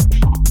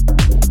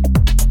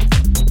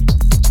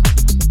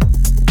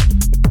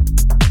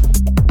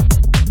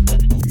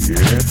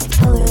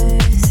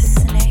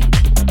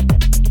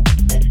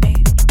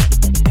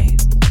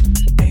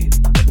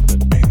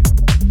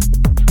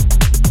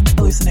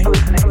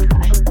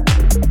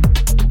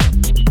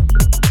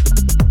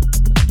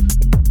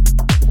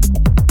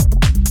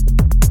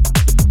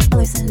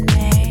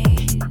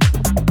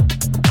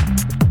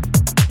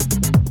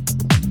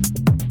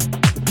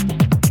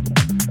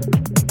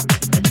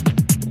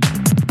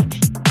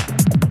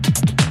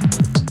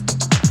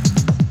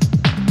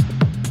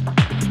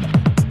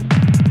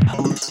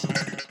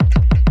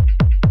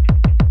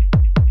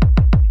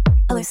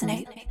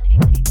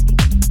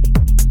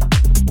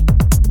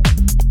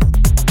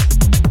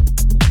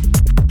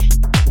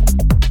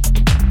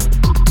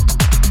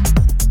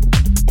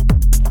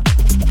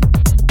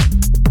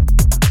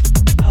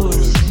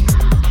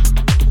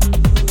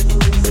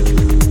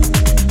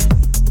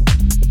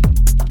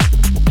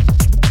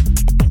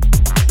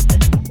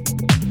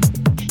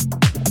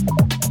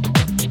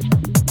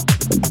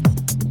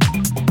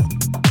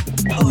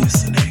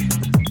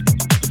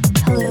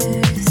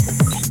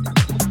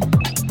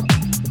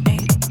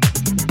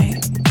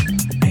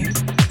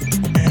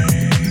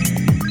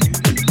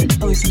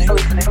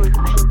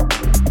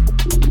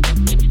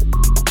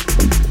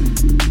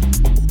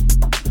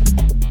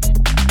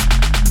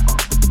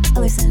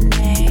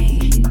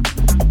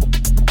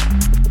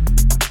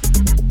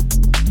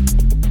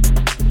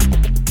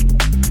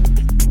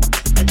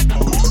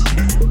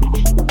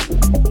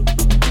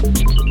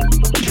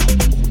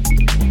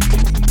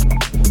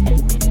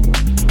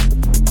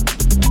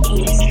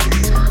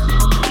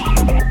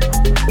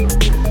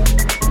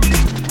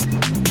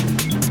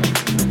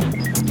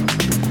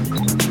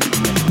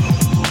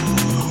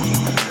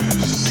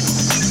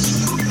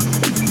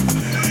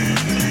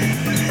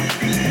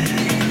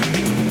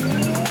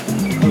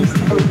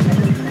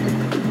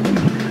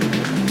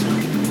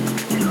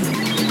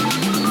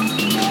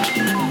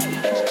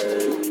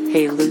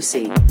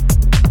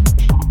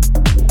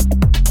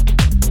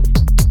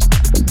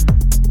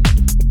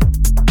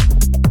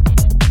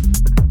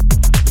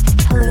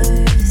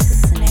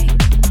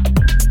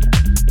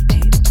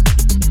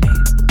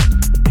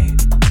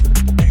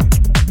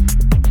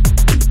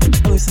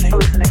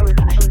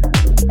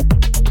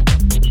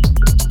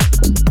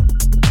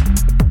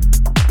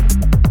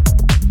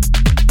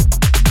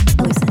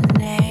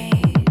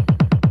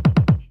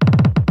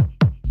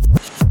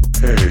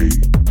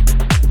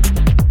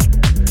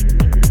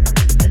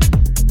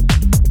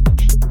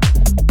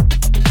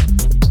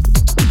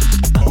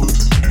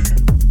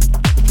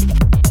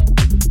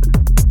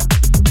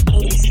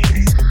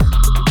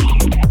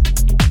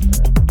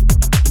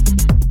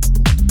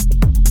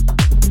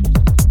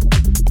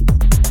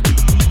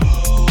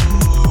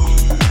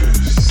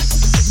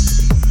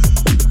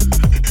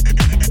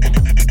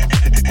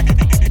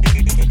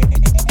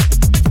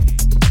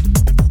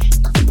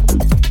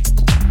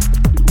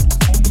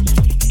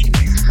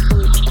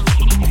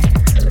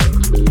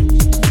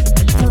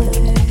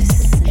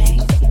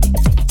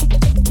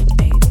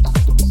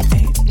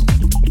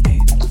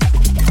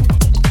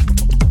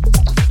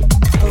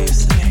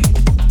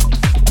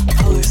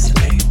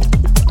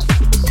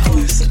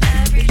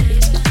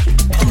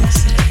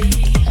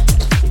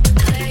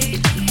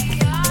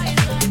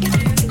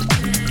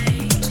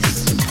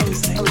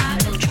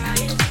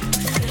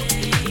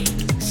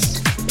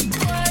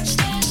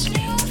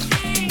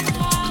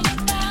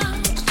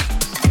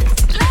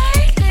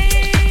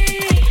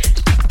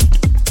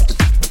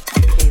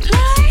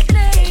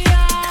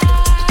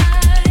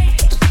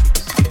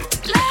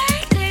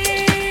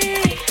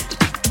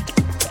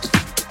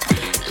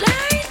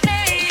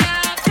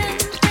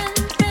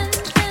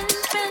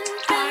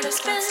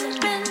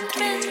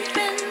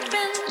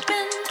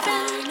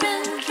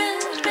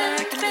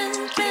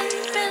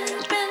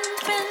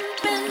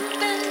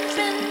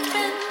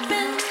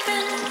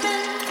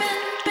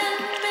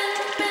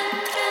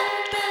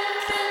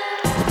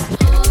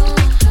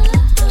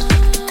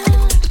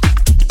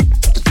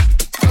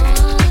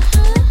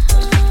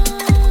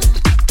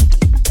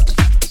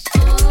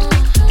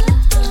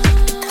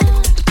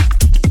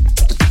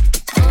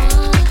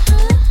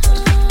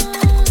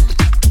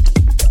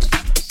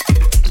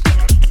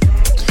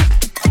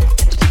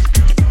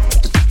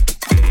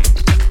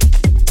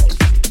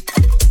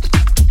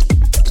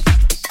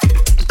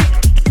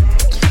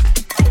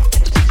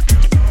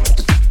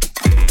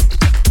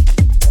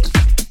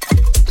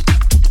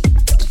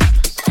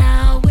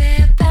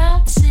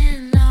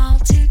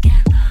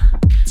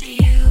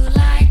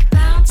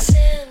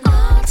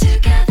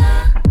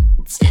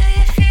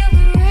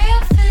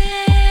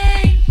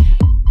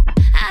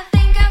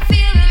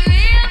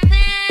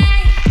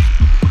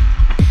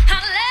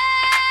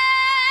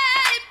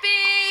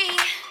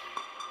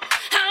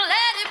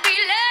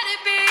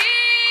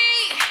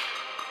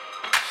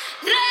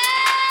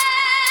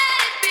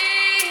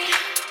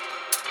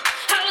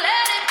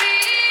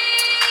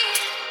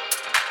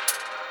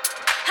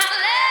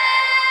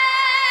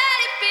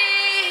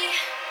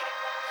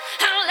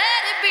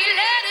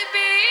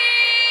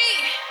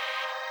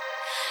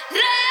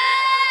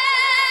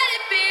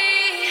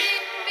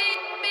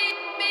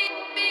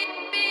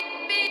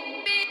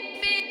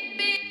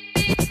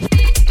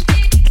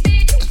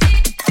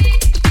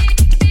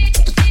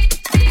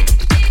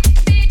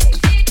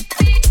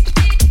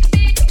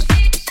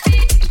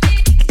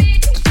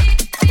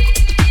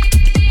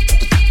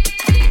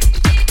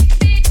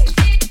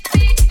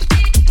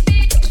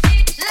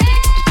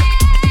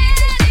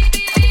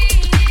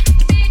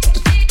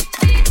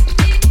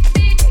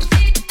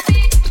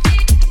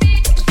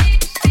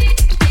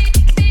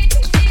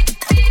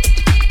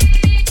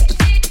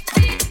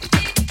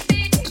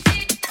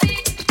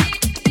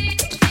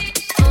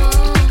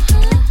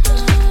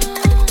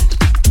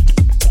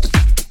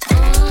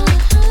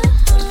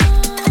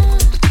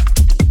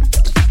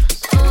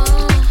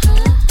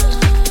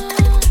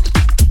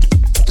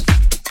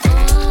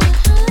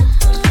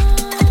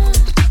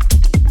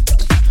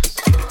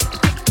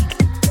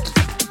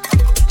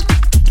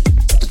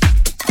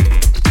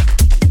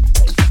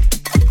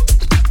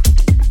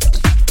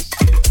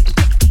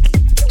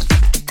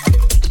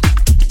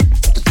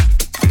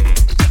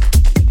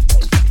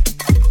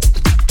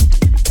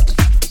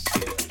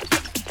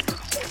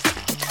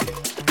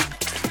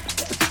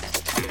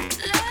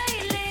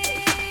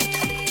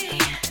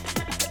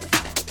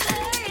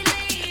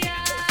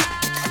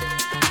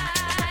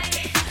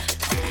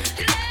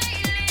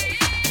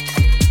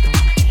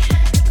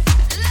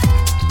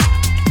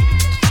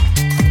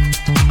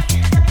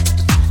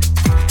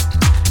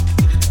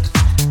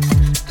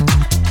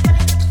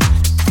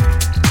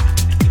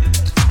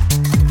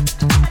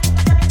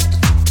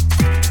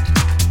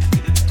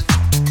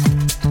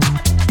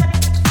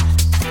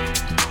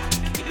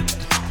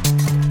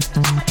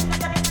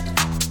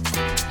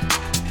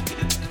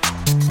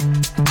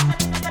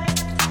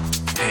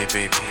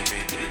 baby,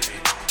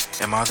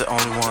 am I the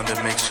only one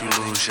that makes you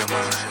lose your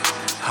mind?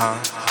 Huh?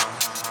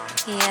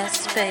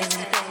 Yes,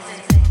 baby.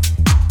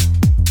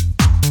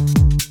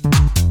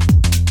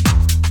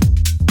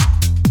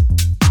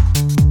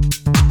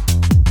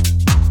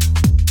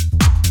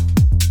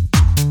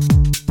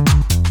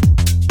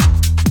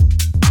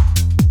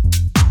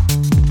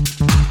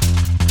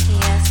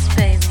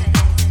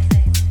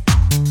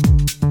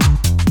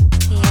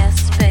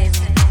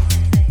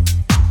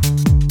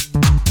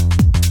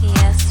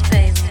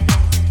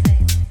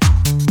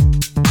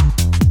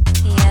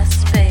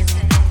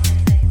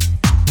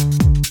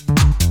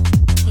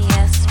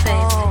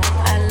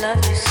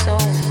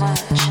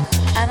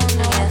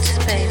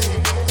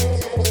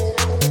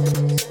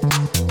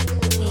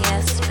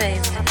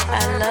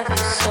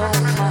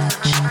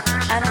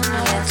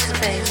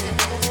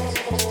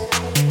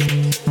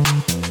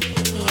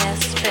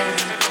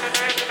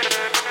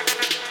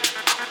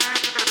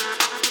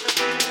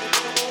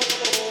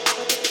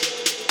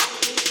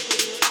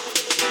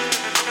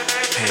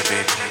 Hey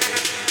baby,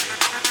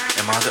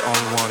 am I the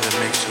only one that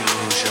makes you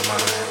lose your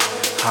mind?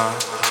 Huh?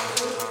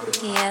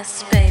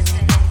 Yes,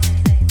 baby.